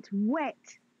use it wet.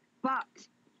 But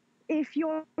if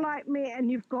you're like me and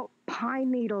you've got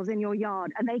pine needles in your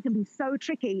yard and they can be so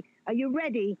tricky, are you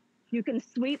ready? You can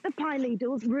sweep the pine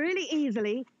needles really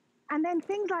easily. And then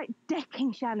things like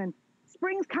decking, Shannon.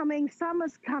 Spring's coming,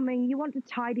 summer's coming, you want to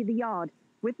tidy the yard.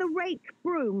 With the rake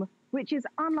broom, which is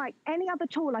unlike any other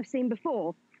tool I've seen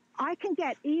before, I can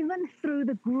get even through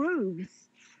the grooves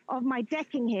of my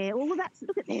decking here. All that,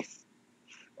 look at this.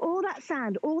 All that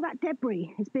sand, all that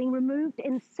debris is being removed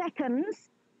in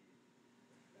seconds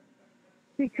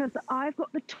because I've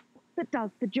got the tool that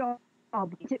does the job.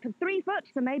 Is it for 3 foot?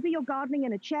 So maybe you're gardening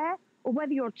in a chair, or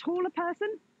whether you're a taller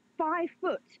person, 5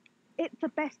 foot. It's the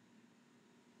best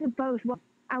of both.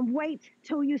 And wait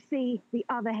till you see the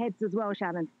other heads as well,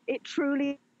 Shannon. It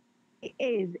truly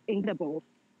is incredible.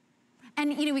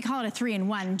 And you know, we call it a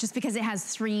 3-in-1 just because it has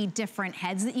 3 different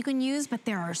heads that you can use, but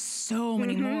there are so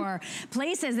many more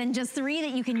places than just 3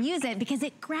 that you can use it because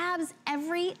it grabs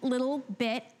every little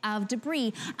bit of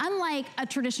debris, unlike a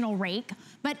traditional rake.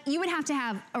 But you would have to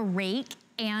have a rake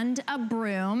and a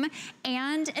broom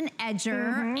and an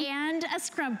edger and a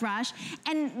scrub brush,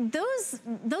 and those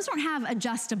don't have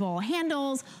adjustable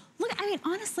handles. Look, I mean,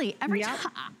 honestly, every time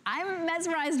I'm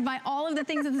mesmerized by all of the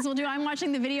things that this will do. I'm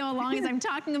watching the video along as I'm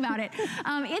talking about it.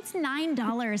 It's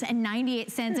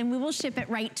 $9.98, and we will ship it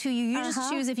right to you. You just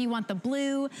choose if you want the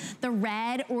blue, the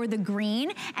red, or the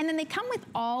green, and then they come with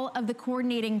all of the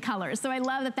coordinating colors. So I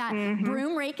love that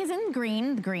broom rake is in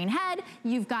green, the green head.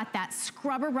 You've got that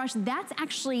scrubber brush. That's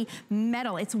actually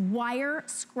metal. It's wire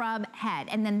scrub head,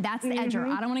 and then that's the edger.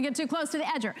 I don't want to get too close to the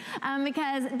edger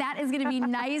because that is going to be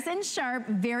nice and sharp,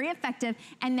 very effective,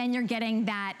 and then you're getting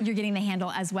the handle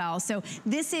as well. So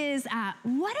this is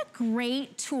what a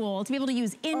great tool to be able to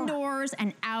use indoors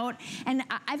and out. And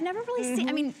I've never really seen,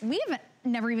 I mean, we've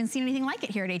never even seen anything like it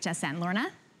here at HSN,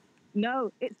 Lorna.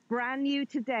 No, it's brand new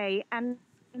today. And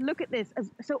look at this.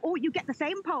 So you get the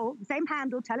same pole, the same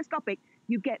handle, telescopic.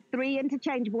 You get 3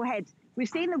 interchangeable heads. We've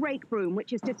seen the rake broom,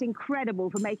 which is just incredible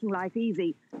for making life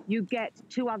easy. You get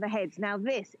 2 other heads. Now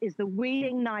this is the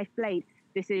weeding knife blade.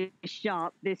 This is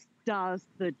sharp. This does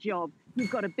the job.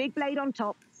 You've got a big blade on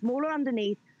top, smaller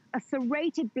underneath, a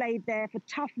serrated blade there for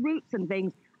tough roots and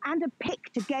things, and a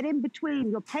pick to get in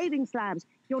between your paving slabs,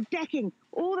 your decking,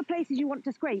 all the places you want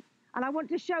to scrape. And I want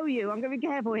to show you, I'm going to be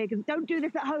careful here, because don't do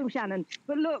this at home, Shannon.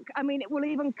 But look, I mean, it will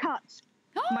even cut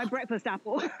my breakfast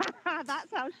apple.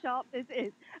 That's how sharp this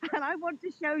is. And I want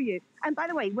to show you. And by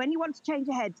the way, when you want to change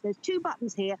the heads, there's 2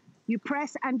 buttons here. You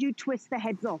press and you twist the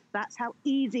heads off. That's how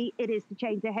easy it is to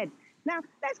change the head. Now,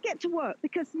 let's get to work,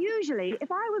 because usually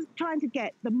if I was trying to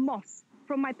get the moss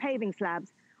from my paving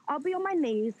slabs, I'll be on my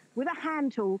knees with a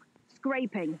hand tool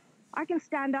scraping. I can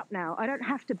stand up now. I don't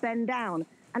have to bend down.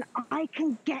 And I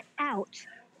can get out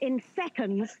in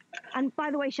seconds. And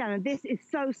by the way, Shannon, this is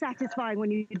so satisfying when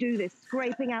you do this,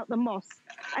 scraping out the moss,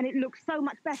 and it looks so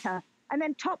much better. And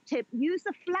then top tip, use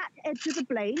the flat edge of the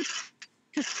blade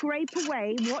to scrape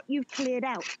away what you've cleared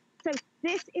out. So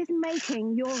this is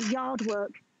making your yard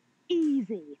work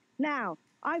easy. Now,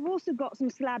 I've also got some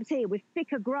slabs here with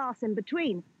thicker grass in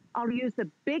between. I'll use the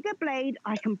bigger blade,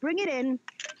 I can bring it in,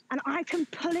 and I can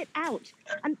pull it out.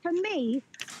 And for me,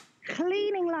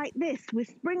 cleaning like this with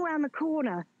spring around the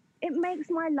corner, it makes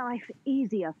my life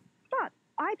easier. But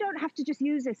I don't have to just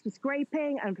use this for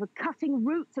scraping and for cutting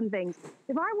roots and things.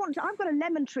 If I want to, I've got a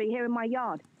lemon tree here in my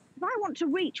yard. If I want to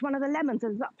reach one of the lemons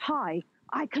that's up high,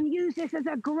 I can use this as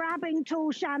a grabbing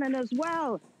tool, Shannon, as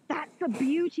well. That's the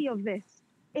beauty of this.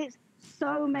 It's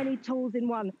so many tools in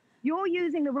one. You're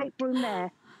using the rake broom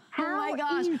there. How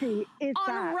easy is that?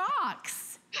 On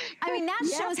rocks. I mean, that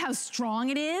shows how strong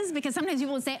it is, because sometimes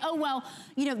people would say, oh, well,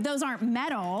 you know, those aren't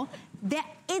metal. That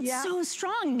it's so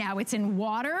strong. Now it's in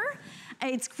water.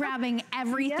 It's grabbing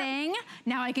everything.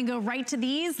 Now I can go right to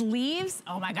these leaves.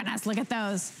 Oh my goodness, look at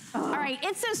those. All right,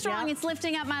 it's so strong, it's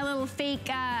lifting up my little fake,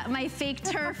 my fake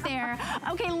turf there.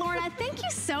 Okay, Lorna, thank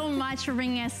you so much for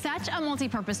bringing us such a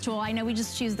multi-purpose tool. I know we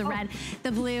just choose the red,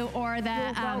 the blue, or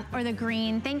the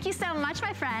green. Thank you so much,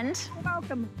 my friend. You're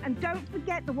welcome. And don't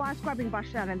forget the wire scrubbing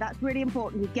brush, Shannon. That's really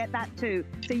important. You get that too.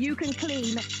 So you can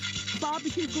clean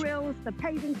barbecue grills, the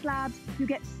paving slabs. You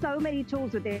get so many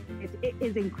tools with it. It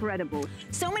is incredible.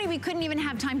 So many we couldn't even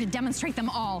have time to demonstrate them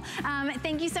all.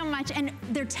 Thank you so much. And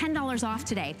they're $10 off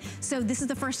today. So this is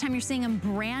the first time you're seeing them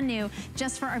brand new,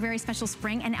 just for our very special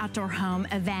spring and outdoor home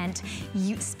event.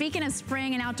 Speaking of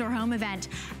spring and outdoor home event,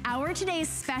 our today's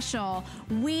special,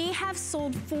 we have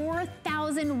sold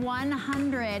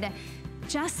 4,100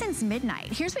 just since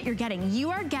midnight. Here's what you're getting.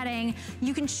 You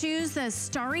can choose the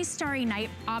Starry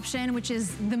Night option, which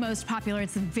is the most popular.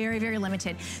 It's very, very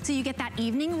limited. So you get that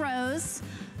evening rose,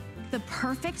 the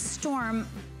perfect storm,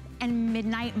 and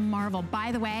midnight marvel.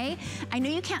 By the way, I know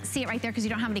you can't see it right there because you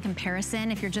don't have any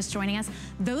comparison if you're just joining us.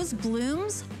 Those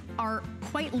blooms are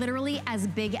quite literally as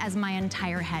big as my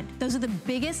entire head. Those are the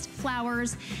biggest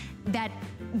flowers that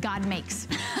God makes.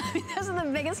 Those are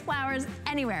the biggest flowers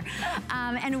anywhere.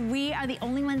 And we are the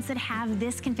only ones that have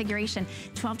this configuration,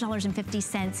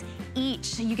 $12.50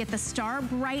 each. You get the Star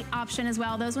Bright option as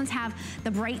well. Those ones have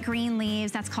the bright green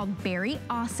leaves. That's called Berry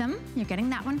Awesome. You're getting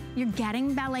that one. You're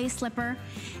getting Ballet Slipper,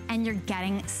 and you're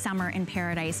getting Summer in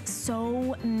Paradise.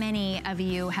 So many of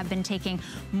you have been taking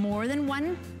more than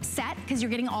one set because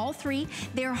you're getting all 3.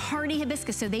 They're hardy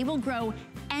hibiscus, so they will grow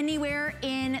anywhere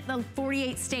in the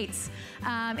 48 states,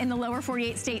 in the lower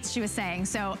 48 states, she was saying.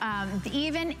 So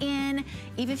even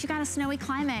if you got a snowy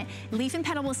climate, Leaf and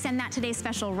Petal will send that today's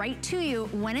special right to you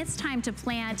when it's time to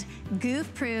plant,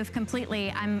 goof-proof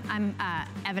completely. I'm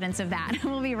evidence of that.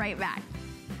 We'll be right back.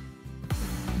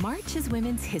 March is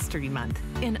Women's History Month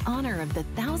in honor of the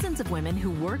thousands of women who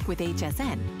work with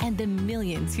HSN and the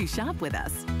millions who shop with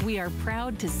us. We are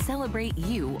proud to celebrate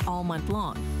you all month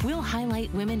long. We'll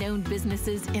highlight women-owned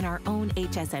businesses in our own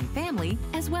HSN family,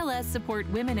 as well as support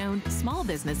women-owned small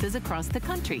businesses across the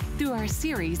country through our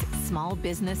series Small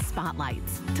Business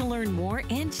Spotlights. To learn more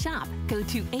and shop, go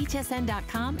to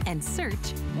hsn.com and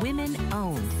search Women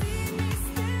Owned.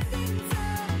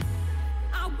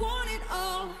 I want it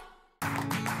all.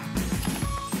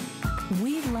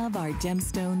 We love our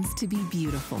gemstones to be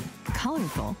beautiful,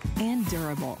 colorful, and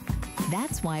durable.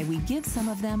 That's why we give some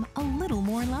of them a little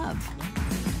more love.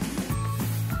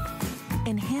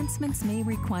 Enhancements may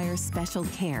require special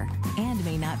care and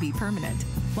may not be permanent,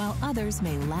 while others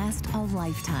may last a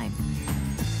lifetime.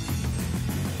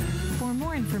 For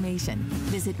more information,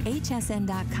 visit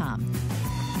hsn.com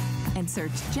and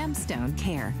search Gemstone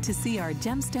Care to see our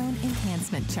gemstone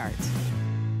enhancement chart.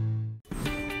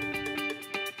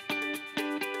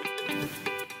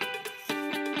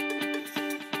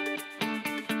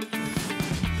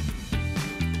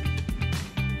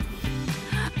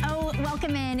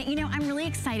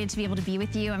 excited to be able to be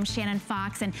with you. I'm Shannon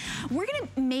Fox, and we're gonna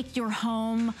make your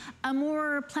home a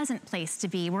more pleasant place to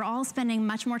be. We're all spending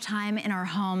much more time in our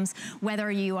homes, whether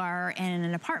you are in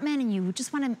an apartment and you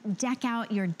just wanna deck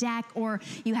out your deck, or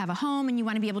you have a home and you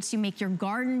wanna be able to make your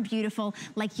garden beautiful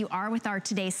like you are with our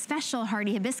today's special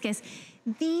Hardy Hibiscus.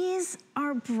 These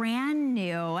are brand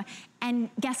new,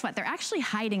 and guess what? They're actually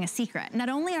hiding a secret. Not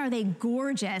only are they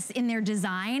gorgeous in their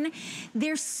design,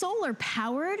 they're solar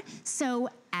powered, so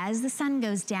as the sun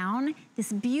goes down,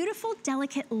 this beautiful,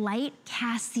 delicate light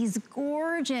casts these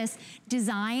gorgeous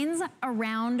designs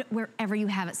around wherever you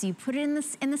have it. So you put it in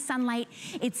the sunlight,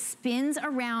 it spins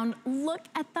around. Look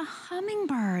at the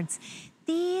hummingbirds.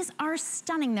 These are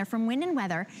stunning. They're from Wind and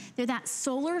Weather. They're that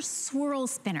solar swirl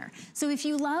spinner. So if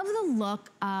you love the look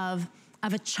of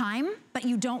a chime, but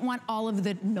you don't want all of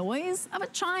the noise of a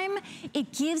chime,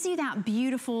 it gives you that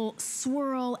beautiful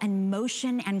swirl and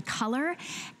motion and color,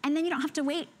 and then you don't have to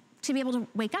wait to be able to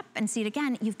wake up and see it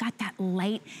again. You've got that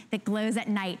light that glows at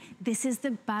night. This is the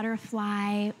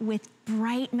butterfly with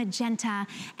bright magenta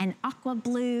and aqua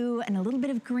blue and a little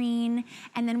bit of green.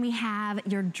 And then we have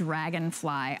your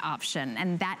dragonfly option.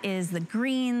 And that is the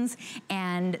greens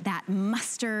and that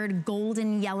mustard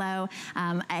golden yellow,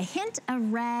 a hint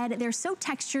of red. They're so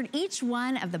textured. Each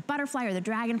one of the butterfly or the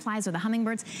dragonflies or the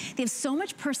hummingbirds, they have so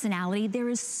much personality. There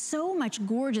is so much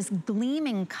gorgeous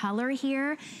gleaming color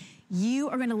here. You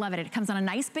are gonna love it. It comes on a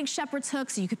nice big shepherd's hook,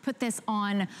 so you could put this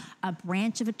on a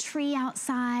branch of a tree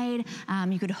outside.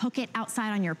 You could hook it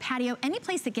outside on your patio, any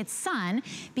place that gets sun,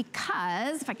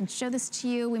 because if I can show this to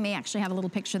you, we may actually have a little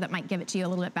picture that might give it to you a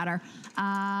little bit better.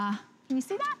 Can you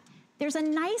see that? There's a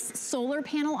nice solar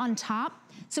panel on top.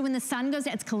 So when the sun goes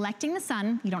down, it's collecting the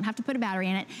sun. You don't have to put a battery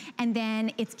in it. And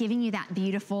then it's giving you that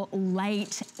beautiful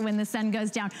light when the sun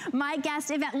goes down. My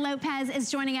guest, Yvette Lopez,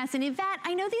 is joining us. And Yvette,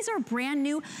 I know these are brand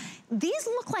new. These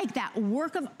look like that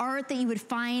work of art that you would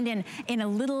find in a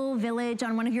little village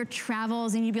on one of your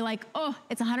travels. And you'd be like, oh,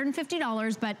 it's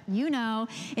 $150, but you know,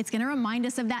 it's gonna remind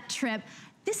us of that trip.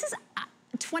 This is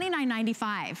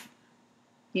 $29.95.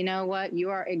 You know what? You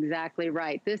are exactly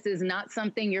right. This is not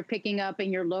something you're picking up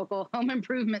in your local home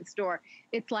improvement store.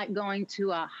 It's like going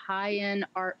to a high-end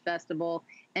art festival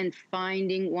and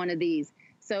finding one of these.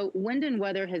 So Wind and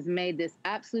Weather has made this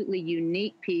absolutely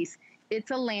unique piece.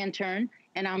 It's a lantern,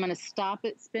 and I'm going to stop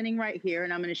it spinning right here,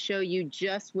 and I'm going to show you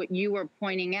just what you were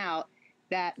pointing out,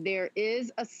 that there is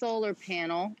a solar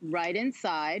panel right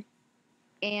inside,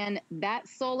 and that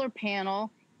solar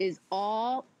panel is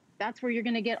that's where you're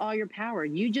gonna get all your power.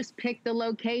 You just pick the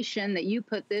location that you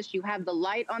put this, you have the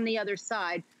light on the other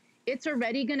side. It's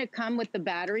already gonna come with the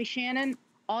battery, Shannon.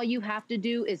 All you have to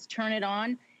do is turn it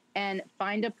on and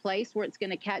find a place where it's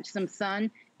gonna catch some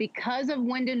sun. Because of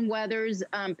Wind and Weather's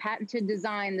patented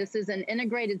design, this is an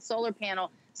integrated solar panel,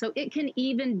 so it can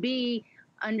even be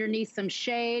underneath some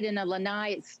shade in a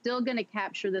lanai. It's still gonna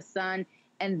capture the sun.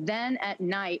 And then at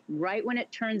night, right when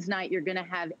it turns night, you're gonna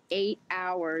have 8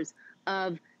 hours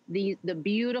of the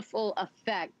beautiful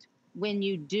effect when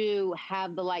you do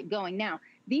have the light going. Now,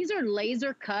 these are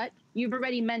laser cut. You've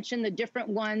already mentioned the different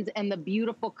ones and the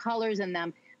beautiful colors in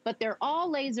them, but they're all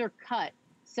laser cut.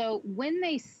 So when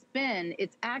they spin,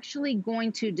 it's actually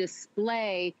going to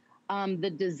display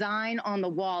the design on the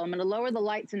wall. I'm gonna lower the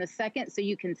lights in a second so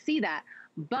you can see that.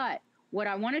 But what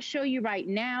I wanna show you right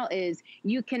now is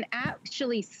you can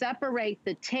actually separate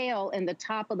the tail and the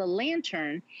top of the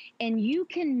lantern, and you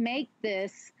can make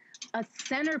this a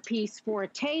centerpiece for a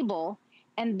table,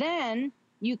 and then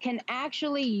you can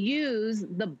actually use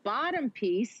the bottom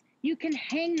piece, you can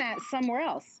hang that somewhere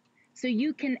else. So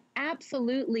you can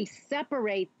absolutely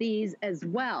separate these as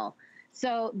well.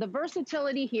 So the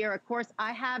versatility here, of course,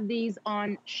 I have these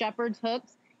on shepherd's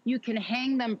hooks. You can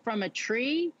hang them from a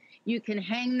tree, you can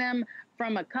hang them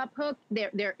from a cup hook.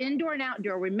 They're indoor and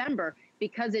outdoor. Remember,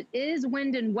 because it is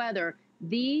Wind and Weather,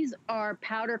 these are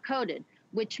powder coated,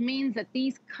 which means that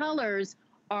these colors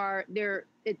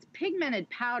it's pigmented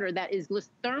powder that is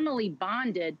thermally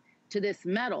bonded to this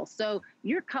metal. So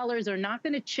your colors are not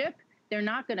gonna chip, they're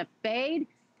not gonna fade,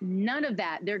 none of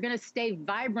that. They're gonna stay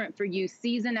vibrant for you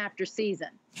season after season.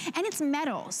 And it's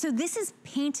metal. So this is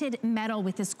painted metal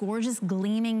with this gorgeous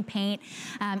gleaming paint.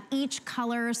 Each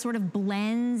color sort of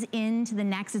blends into the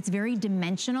next. It's very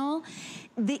dimensional.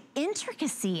 The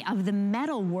intricacy of the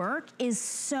metal work is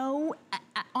so,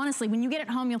 honestly, when you get it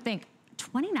home, you'll think,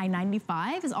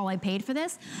 $29.95 is all I paid for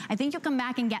this. I think you'll come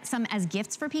back and get some as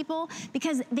gifts for people,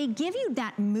 because they give you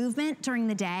that movement during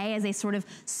the day as they sort of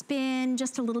spin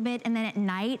just a little bit, and then at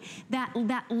night,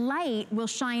 that light will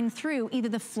shine through either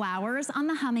the flowers on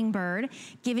the hummingbird,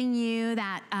 giving you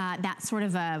that sort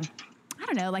of a I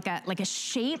don't know, like a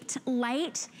shaped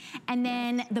light. And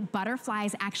then the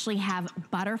butterflies actually have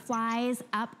butterflies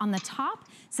up on the top,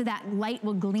 so that light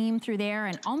will gleam through there,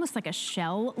 and almost like a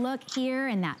shell look here,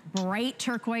 and that bright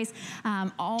turquoise,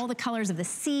 all the colors of the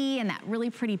sea, and that really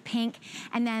pretty pink.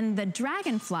 And then the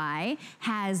dragonfly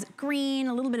has green,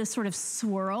 a little bit of sort of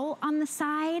swirl on the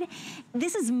side.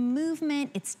 This is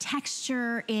movement, it's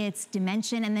texture, it's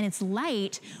dimension, and then it's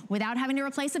light without having to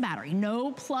replace a battery.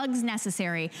 No plugs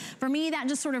necessary. For me, that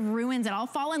just sort of ruins it. I'll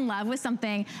fall in love with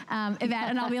something, Yvette,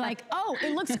 and I'll be like, oh,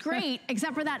 it looks great,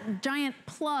 except for that giant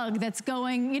plug that's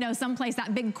going, you know, someplace,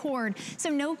 that big cord. So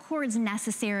no cords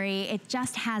necessary. It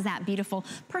just has that beautiful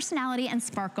personality and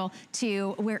sparkle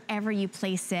to wherever you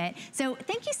place it. So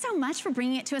thank you so much for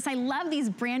bringing it to us. I love these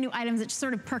brand new items that just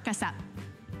sort of perk us up.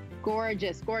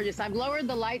 Gorgeous, gorgeous. I've lowered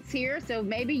the lights here, so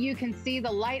maybe you can see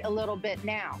the light a little bit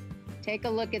now. Take a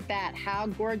look at that, how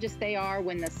gorgeous they are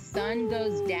when the sun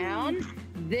goes down.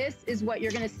 This is what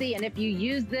you're gonna see. And if you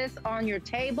use this on your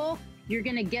table, you're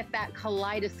gonna get that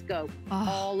kaleidoscope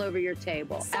all over your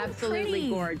table. So absolutely pretty.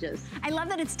 Gorgeous. I love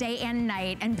that it's day and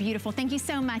night and beautiful. Thank you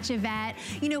so much, Yvette.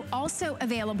 You know, also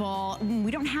available, we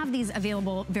don't have these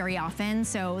available very often,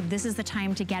 so this is the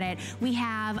time to get it. We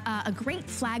have a great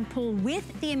flagpole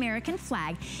with the American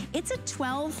flag. It's a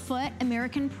 12-foot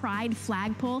American Pride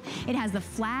flagpole. It has the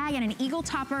flag and an eagle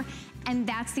topper, and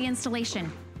that's the installation.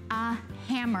 A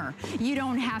hammer. You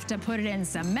don't have to put it in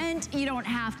cement. You don't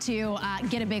have to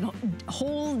get a big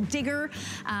hole digger.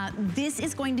 This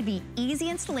is going to be easy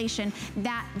installation.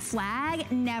 That flag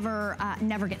never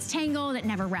gets tangled. It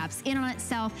never wraps in on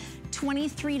itself.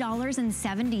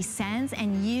 $23.70,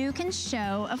 and you can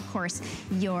show, of course,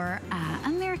 your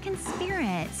American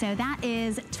spirit. So that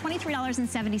is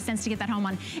 $23.70 to get that home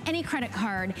on any credit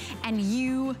card, and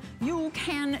you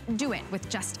can do it with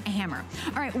just a hammer.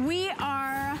 All right,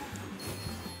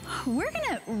 we're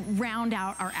gonna round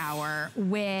out our hour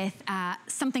with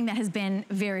something that has been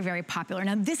very, very popular.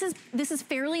 Now this is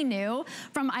fairly new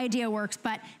from IdeaWorks,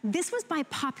 but this was by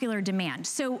popular demand.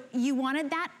 So you wanted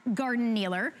that garden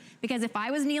kneeler, because if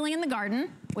I was kneeling in the garden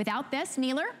without this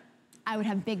kneeler, I would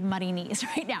have big muddy knees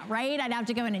right now, right? I'd have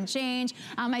to go in and change.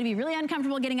 I'd be really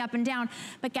uncomfortable getting up and down.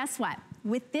 But guess what?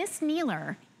 With this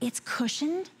kneeler, it's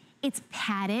cushioned, it's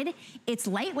padded, it's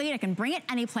lightweight, I can bring it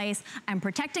any place. I'm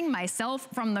protecting myself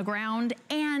from the ground,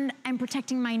 and I'm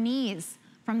protecting my knees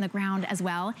from the ground as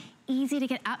well. Easy to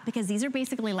get up, because these are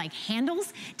basically like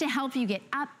handles to help you get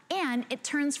up, and it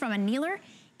turns from a kneeler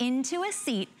into a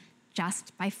seat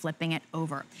just by flipping it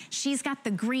over. She's got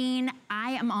the green,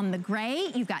 I am on the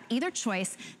gray. You've got either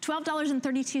choice,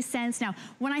 $12.32. Now,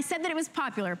 when I said that it was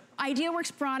popular,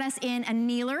 IdeaWorks brought us in a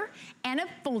kneeler and a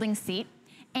folding seat,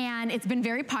 and it's been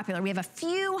very popular. We have a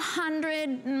few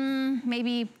hundred,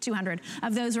 maybe 200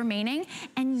 of those remaining,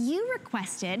 and you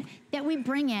requested that we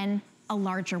bring in a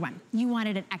larger one. You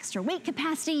wanted an extra weight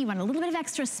capacity, you wanted a little bit of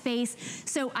extra space.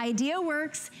 So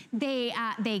IdeaWorks, they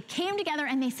came together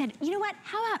and they said, you know what,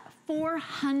 how about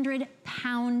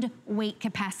 400-pound weight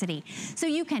capacity? So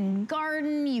you can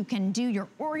garden, you can do your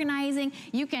organizing,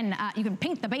 you can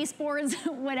paint the baseboards,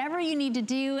 whatever you need to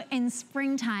do in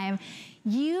springtime.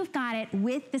 You've got it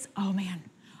with this, oh man.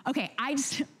 Okay, I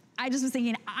just was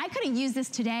thinking, I could have used this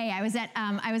today. I was at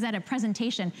a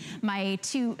presentation. My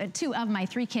two of my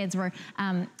 3 kids were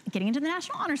getting into the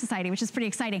National Honor Society, which is pretty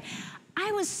exciting.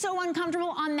 I was so uncomfortable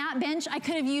on that bench. I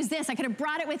could have used this. I could have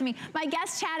brought it with me. My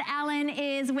guest, Chad Allen,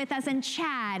 is with us. And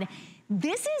Chad,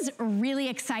 this is really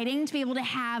exciting to be able to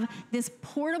have this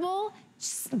portable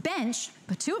bench,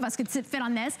 but 2 of us could fit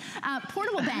on this,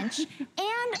 portable bench,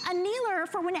 and a kneeler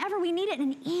for whenever we need it,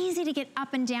 and easy to get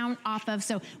up and down off of.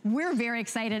 So we're very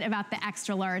excited about the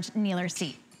extra large kneeler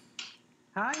seat.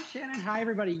 Hi, Shannon. Hi,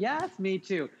 everybody. Yes, me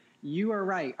too. You are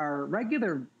right. Our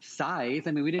regular size,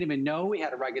 I mean, we didn't even know we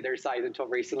had a regular size until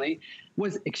recently,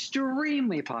 was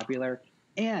extremely popular.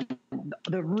 And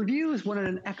the reviews wanted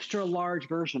an extra large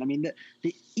version. I mean,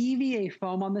 the EVA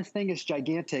foam on this thing is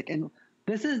gigantic. And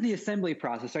this is the assembly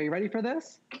process. Are you ready for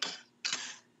this?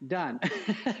 Done.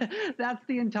 That's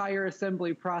the entire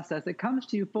assembly process. It comes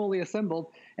to you fully assembled,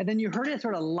 and then you heard it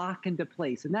sort of lock into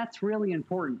place. And that's really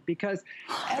important, because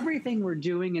everything we're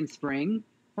doing in spring,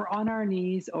 we're on our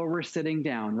knees or we're sitting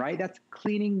down, right? That's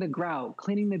cleaning the grout,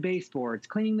 cleaning the baseboards,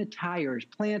 cleaning the tires,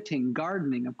 planting,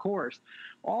 gardening, of course.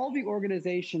 All the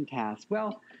organization tasks.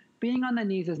 Well, being on the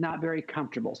knees is not very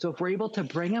comfortable. So if we're able to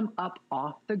bring them up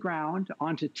off the ground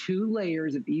onto 2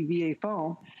 layers of EVA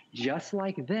foam, just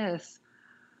like this,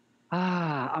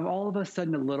 I'm all of a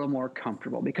sudden a little more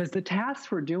comfortable, because the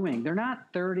tasks we're doing, they're not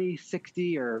 30,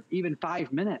 60, or even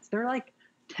 5 minutes. They're like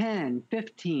 10,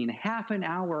 15, half an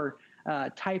hour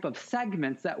type of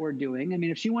segments that we're doing. I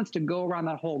mean, if she wants to go around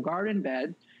that whole garden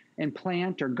bed and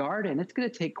plant or garden, it's going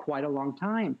to take quite a long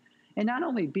time. And not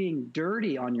only being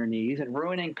dirty on your knees and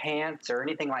ruining pants or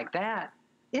anything like that,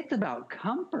 it's about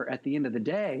comfort at the end of the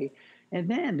day. And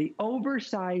then the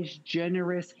oversized,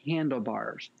 generous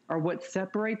handlebars are what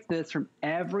separates this from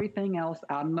everything else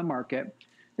out in the market.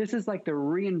 This is like the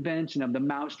reinvention of the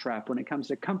mousetrap when it comes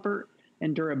to comfort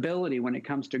and durability when it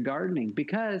comes to gardening,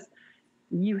 because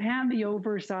you have the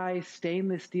oversized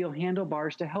stainless steel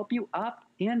handlebars to help you up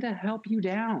and to help you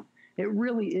down. It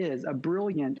really is a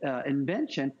brilliant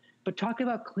invention. But talk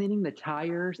about cleaning the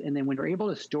tires, and then when you're able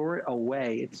to store it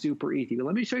away, it's super easy. But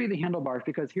let me show you the handlebars,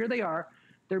 because here they are.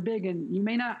 They're big, and you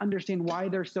may not understand why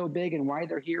they're so big and why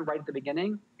they're here right at the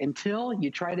beginning until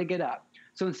you try to get up.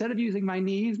 So instead of using my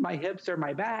knees, my hips, or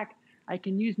my back, I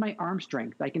can use my arm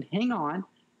strength. I can hang on,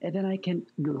 and then I can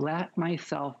let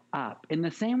myself up. In the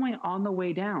same way on the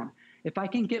way down, if I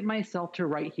can get myself to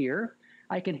right here,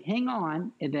 I can hang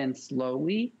on and then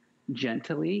slowly,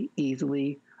 gently,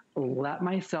 easily let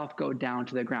myself go down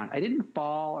to the ground. I didn't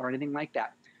fall or anything like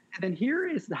that. And then here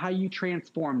is how you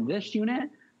transform this unit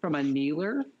from a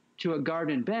kneeler to a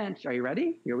garden bench. Are you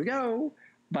ready? Here we go.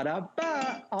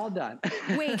 Ba-da-ba, all done.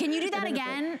 Wait, can you do that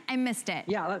again? I missed it.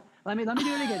 Yeah, let me do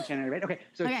it again, Shannon, right? Okay,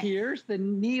 so here's the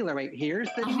kneeler, right? Here's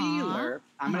the kneeler.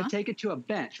 I'm gonna take it to a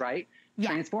bench, right? Yeah.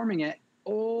 Transforming it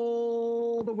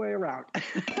all the way around.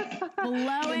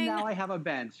 And now I have a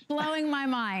bench. Blowing my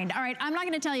mind. All right, I'm not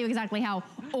gonna tell you exactly how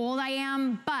old I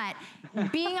am, but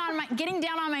getting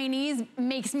down on my knees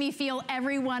makes me feel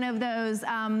every one of those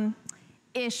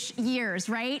ish years,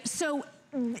 right? So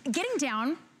getting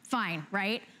down, fine,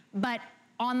 right? But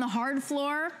on the hard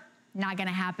floor, not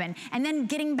gonna happen. And then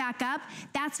getting back up,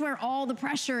 that's where all the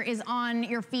pressure is on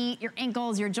your feet, your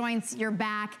ankles, your joints, your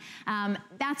back.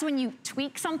 That's when you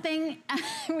tweak something,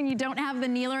 when you don't have the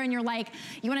kneeler and you're like,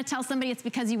 you wanna tell somebody it's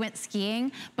because you went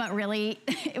skiing, but really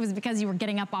it was because you were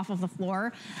getting up off of the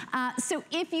floor. So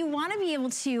if you wanna be able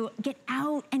to get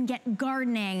out and get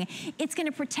gardening, it's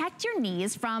gonna protect your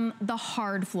knees from the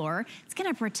hard floor. It's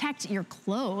gonna protect your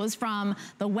clothes from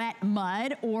the wet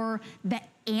mud or the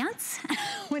ants.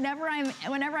 Whenever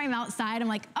I'm outside, I'm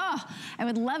like, oh, I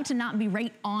would love to not be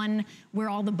right on where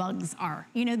all the bugs are.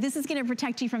 You know, this is gonna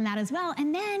protect you from that as well.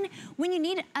 And then when you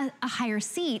need a higher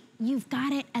seat, you've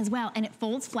got it as well. And it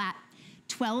folds flat,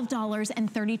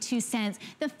 $12.32.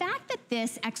 The fact that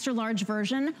this extra large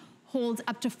version holds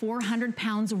up to 400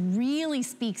 pounds really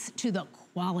speaks to the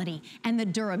quality and the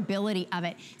durability of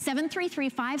it.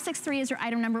 733563 is your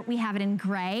item number. We have it in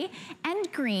gray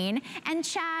and green. And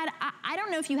Chad, I don't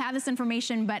know if you have this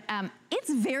information, but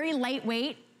it's very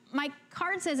lightweight. My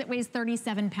card says it weighs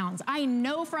 37 pounds. I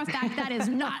know for a fact that is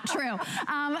not true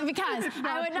because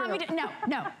I would not be,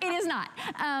 no, it is not.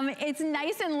 It's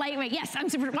nice and lightweight. Yes, I'm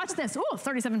super, watch this. Oh,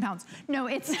 37 pounds. No,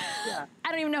 it's, yeah.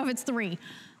 I don't even know if it's 3.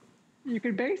 You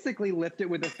can basically lift it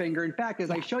with a finger. In fact,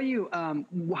 as I show you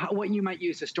what you might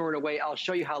use to store it away, I'll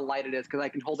show you how light it is because I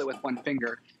can hold it with one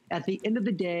finger. At the end of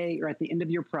the day or at the end of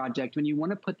your project, when you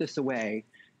want to put this away,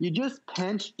 you just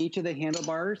pinch each of the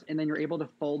handlebars and then you're able to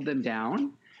fold them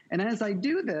down. And as I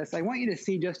do this, I want you to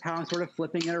see just how I'm sort of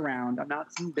flipping it around. I'm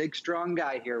not some big, strong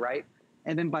guy here, right?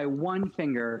 And then by one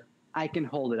finger, I can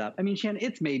hold it up. I mean, Shannon,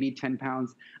 it's maybe 10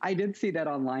 pounds. I did see that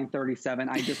online, 37.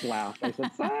 I just laughed. I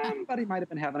said, somebody might have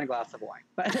been having a glass of wine.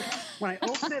 But when I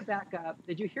open it back up,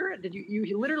 did you hear it?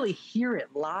 You literally hear it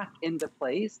lock into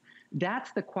place?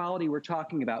 That's the quality we're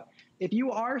talking about. If you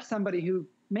are somebody who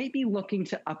may be looking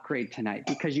to upgrade tonight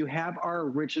because you have our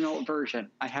original version,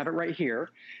 I have it right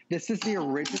here. This is the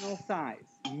original size.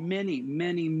 Many,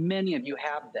 many, many of you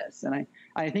have this. And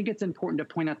I think it's important to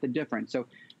point out the difference. So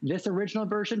this original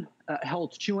version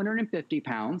holds 250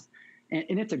 pounds,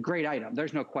 and it's a great item.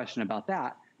 There's no question about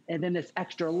that. And then this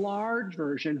extra large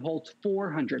version holds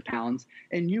 400 pounds,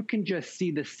 and you can just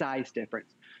see the size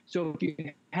difference. So if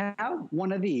you have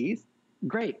one of these,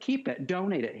 great, keep it,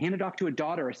 donate it, hand it off to a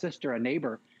daughter, a sister, a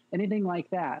neighbor, anything like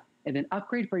that. And then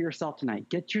upgrade for yourself tonight.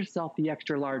 Get yourself the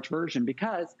extra large version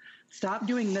because stop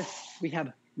doing this. We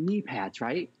have knee pads,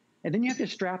 right? And then you have to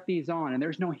strap these on and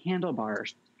there's no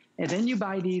handlebars. And then you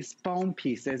buy these foam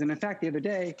pieces. And in fact, the other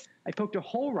day, I poked a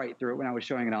hole right through it when I was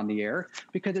showing it on the air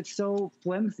because it's so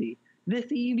flimsy.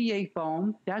 This EVA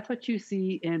foam, that's what you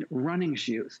see in running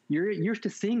shoes. You're used to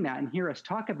seeing that and hear us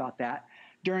talk about that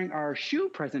during our shoe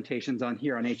presentations on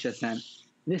here on HSN.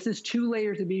 This is 2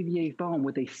 layers of EVA foam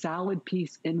with a solid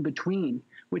piece in between,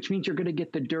 which means you're going to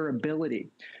get the durability.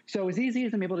 So as easy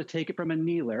as I'm able to take it from a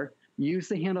kneeler, use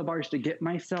the handlebars to get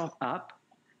myself up,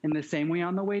 in the same way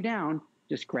on the way down,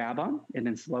 just grab them and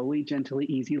then slowly, gently,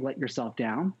 easy, let yourself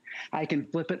down. I can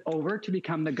flip it over to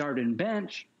become the garden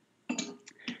bench.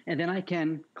 And then I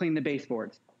can clean the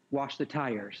baseboards, wash the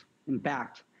tires. In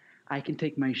fact, I can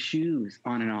take my shoes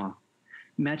on and off.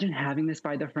 Imagine having this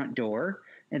by the front door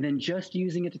and then just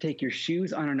using it to take your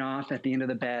shoes on and off at the end of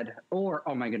the bed. Or,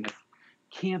 oh my goodness,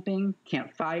 camping,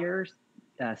 campfires,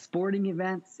 sporting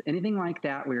events, anything like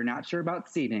that where you're not sure about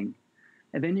seating.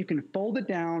 And then you can fold it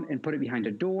down and put it behind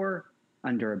a door,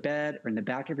 under a bed, or in the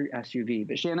back of your SUV.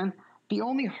 But Shannon, the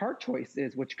only hard choice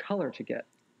is which color to get.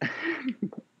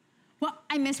 Well,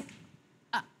 I missed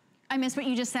what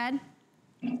you just said.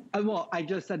 Well, I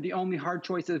just said the only hard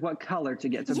choice is what color to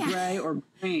get. So gray or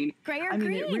green. Gray or green. I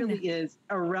mean, it really is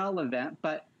irrelevant,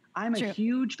 but I'm a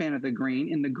huge fan of the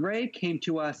green. And the gray came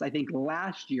to us, I think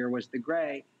last year was the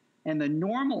gray and the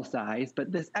normal size,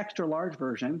 but this extra large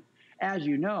version, as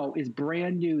you know, is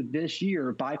brand new this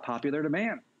year by popular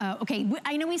demand. Okay,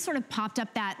 I know we sort of popped up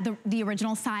the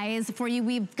original size for you.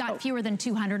 We've got fewer than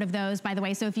 200 of those, by the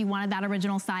way, so if you wanted that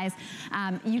original size,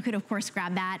 you could, of course,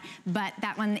 grab that, but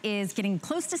that one is getting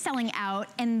close to selling out,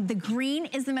 and the green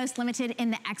is the most limited in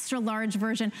the extra large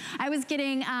version. I was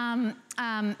getting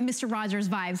Mr. Rogers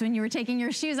vibes when you were taking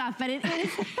your shoes off, but it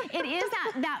is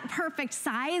that perfect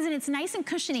size, and it's nice and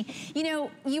cushiony. You know,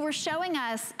 you were showing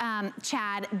us,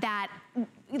 Chad, that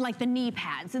like the knee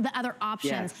pads, the other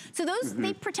options. Yes. So those,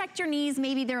 they protect your knees.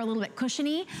 Maybe they're a little bit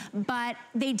cushiony, but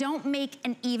they don't make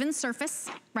an even surface,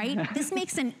 right? This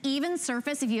makes an even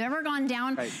surface. If you've ever gone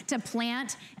down to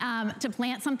plant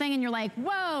something and you're like,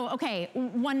 whoa, okay,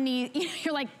 one knee,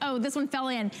 you're like, oh, this one fell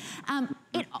in.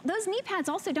 Those knee pads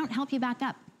also don't help you back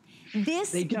up.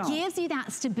 This gives you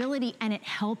that stability and it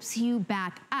helps you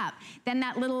back up. Then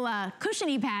that little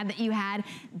cushiony pad that you had,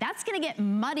 that's gonna get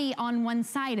muddy on one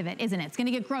side of it, isn't it? It's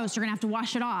gonna get gross, you're gonna have to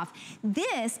wash it off.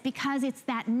 This, because it's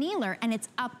that kneeler and it's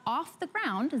up off the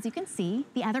ground, as you can see,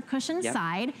 the other cushion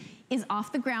side is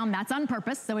off the ground. That's on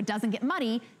purpose, so it doesn't get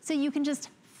muddy, so you can just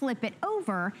flip it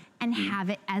over and have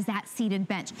it as that seated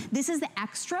bench. This is the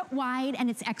extra wide and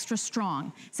it's extra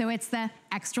strong. So it's the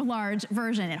extra large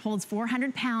version. It holds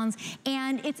 400 pounds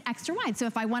and it's extra wide. So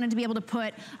if I wanted to be able to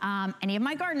put any of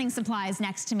my gardening supplies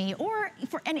next to me, or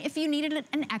if you needed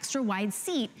an extra wide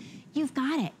seat, you've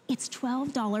got it. It's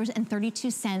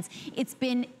 $12.32. It's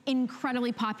been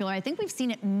incredibly popular. I think we've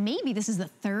seen it, maybe this is the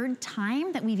third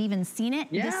time that we've even seen it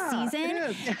this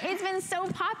season. It's been so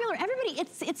popular. Everybody,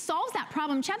 it solves that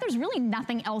problem. Chad, there's really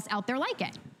nothing else out there like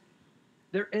it.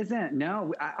 There isn't,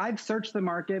 no. I've searched the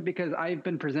market because I've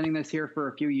been presenting this here for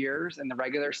a few years in the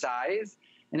regular size.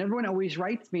 And everyone always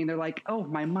writes me and they're like, oh,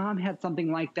 my mom had something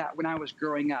like that when I was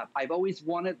growing up. I've always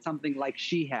wanted something like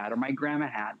she had or my grandma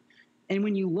had. And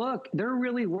when you look, there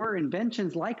really were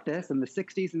inventions like this in the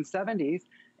 60s and 70s,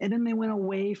 and then they went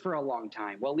away for a long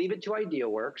time. Well, leave it to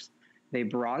IdeaWorks. They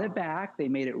brought it back. They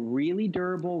made it really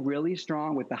durable, really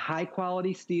strong with the high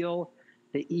quality steel,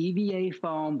 the EVA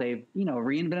foam. They've,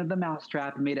 reinvented the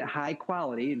mousetrap and made it high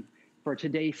quality and for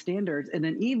today's standards. And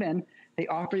then even they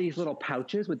offer these little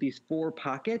pouches with these 4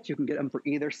 pockets. You can get them for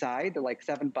either side. They're like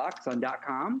 $7 on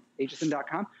 .com,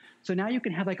 hsn.com. So now you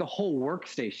can have like a whole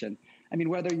workstation. I mean,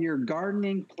 whether you're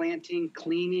gardening, planting,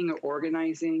 cleaning, or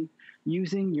organizing,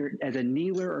 using as a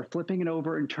kneeler or flipping it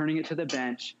over and turning it to the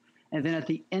bench. And then at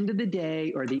the end of the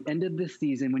day or the end of the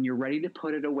season, when you're ready to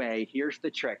put it away, here's the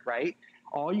trick, right?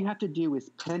 All you have to do is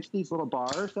pinch these little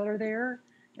bars that are there,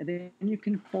 and then you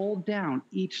can fold down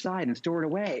each side and store it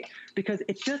away. Because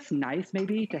it's just nice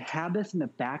maybe to have this in the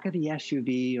back of the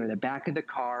SUV or the back of the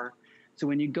car. So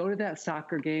when you go to that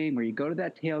soccer game or you go to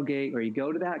that tailgate or you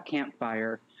go to that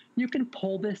campfire, you can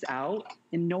pull this out,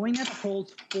 and knowing it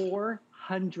holds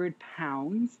 400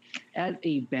 pounds as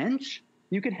a bench,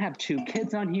 you can have 2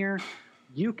 kids on here.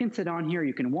 You can sit on here.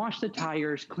 You can wash the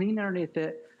tires, clean underneath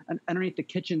the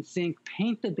kitchen sink,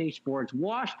 paint the baseboards,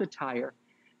 wash the tire.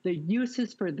 The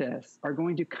uses for this are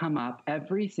going to come up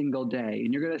every single day,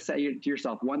 and you're going to say to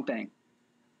yourself one thing: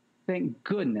 thank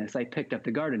goodness I picked up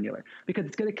the garden kneeler, because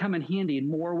it's going to come in handy in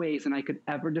more ways than I could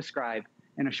ever describe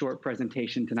in a short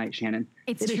presentation tonight, Shannon.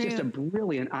 It is just a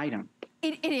brilliant item.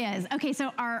 It is. Okay,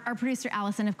 so our producer,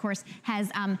 Allison, of course,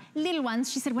 has little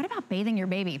ones. She said, what about bathing your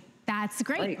baby? That's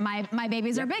great. My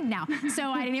babies are big now, so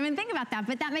I didn't even think about that,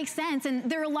 but that makes sense. And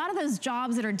there are a lot of those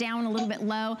jobs that are down a little bit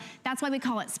low. That's why we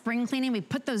call it spring cleaning. We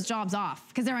put those jobs off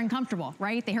because they're uncomfortable,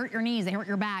 right? They hurt your knees, they hurt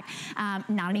your back.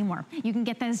 Not anymore. You can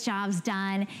get those jobs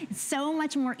done so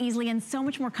much more easily and so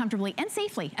much more comfortably and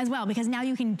safely as well, because now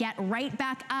you can get right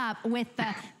back up with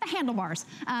the handlebars,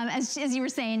 as you were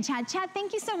saying, Chad. Chad,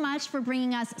 thank you so much for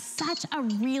bringing us such a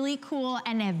really cool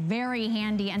and a very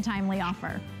handy and timely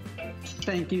offer.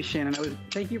 Thank you, Shannon.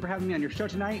 Thank you for having me on your show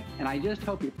tonight, and I just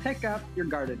hope you pick up your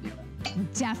garden dealer.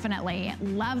 Definitely.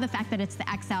 Love the fact that it's the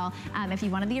XL. If you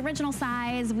wanted the original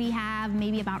size, we have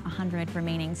maybe about 100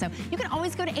 remaining. So you can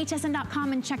always go to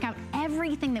hsn.com and check out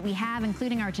everything that we have,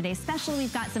 including our today's special.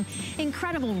 We've got some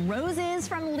incredible roses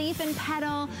from Leaf and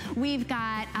Petal. We've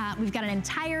got an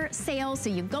entire sale. So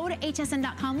you go to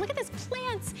hsn.com. Look at this,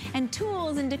 plants and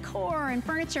tools and decor and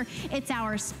furniture. It's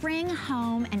our spring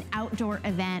home and outdoor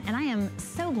event, and I am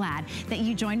so glad that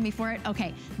you joined me for it.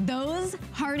 Okay, those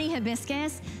hardy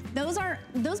hibiscus,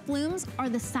 those blooms are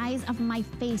the size of my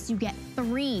face. You get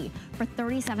 3 for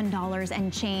 $37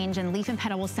 and change, and Leaf and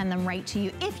Petal will send them right to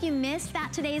you. If you missed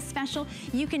that today's special,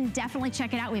 you can definitely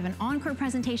check it out. We have an encore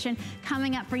presentation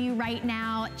coming up for you right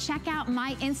now. Check out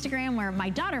my Instagram where my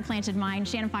daughter planted mine,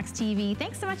 Shannon Fox TV.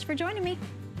 Thanks so much for joining me.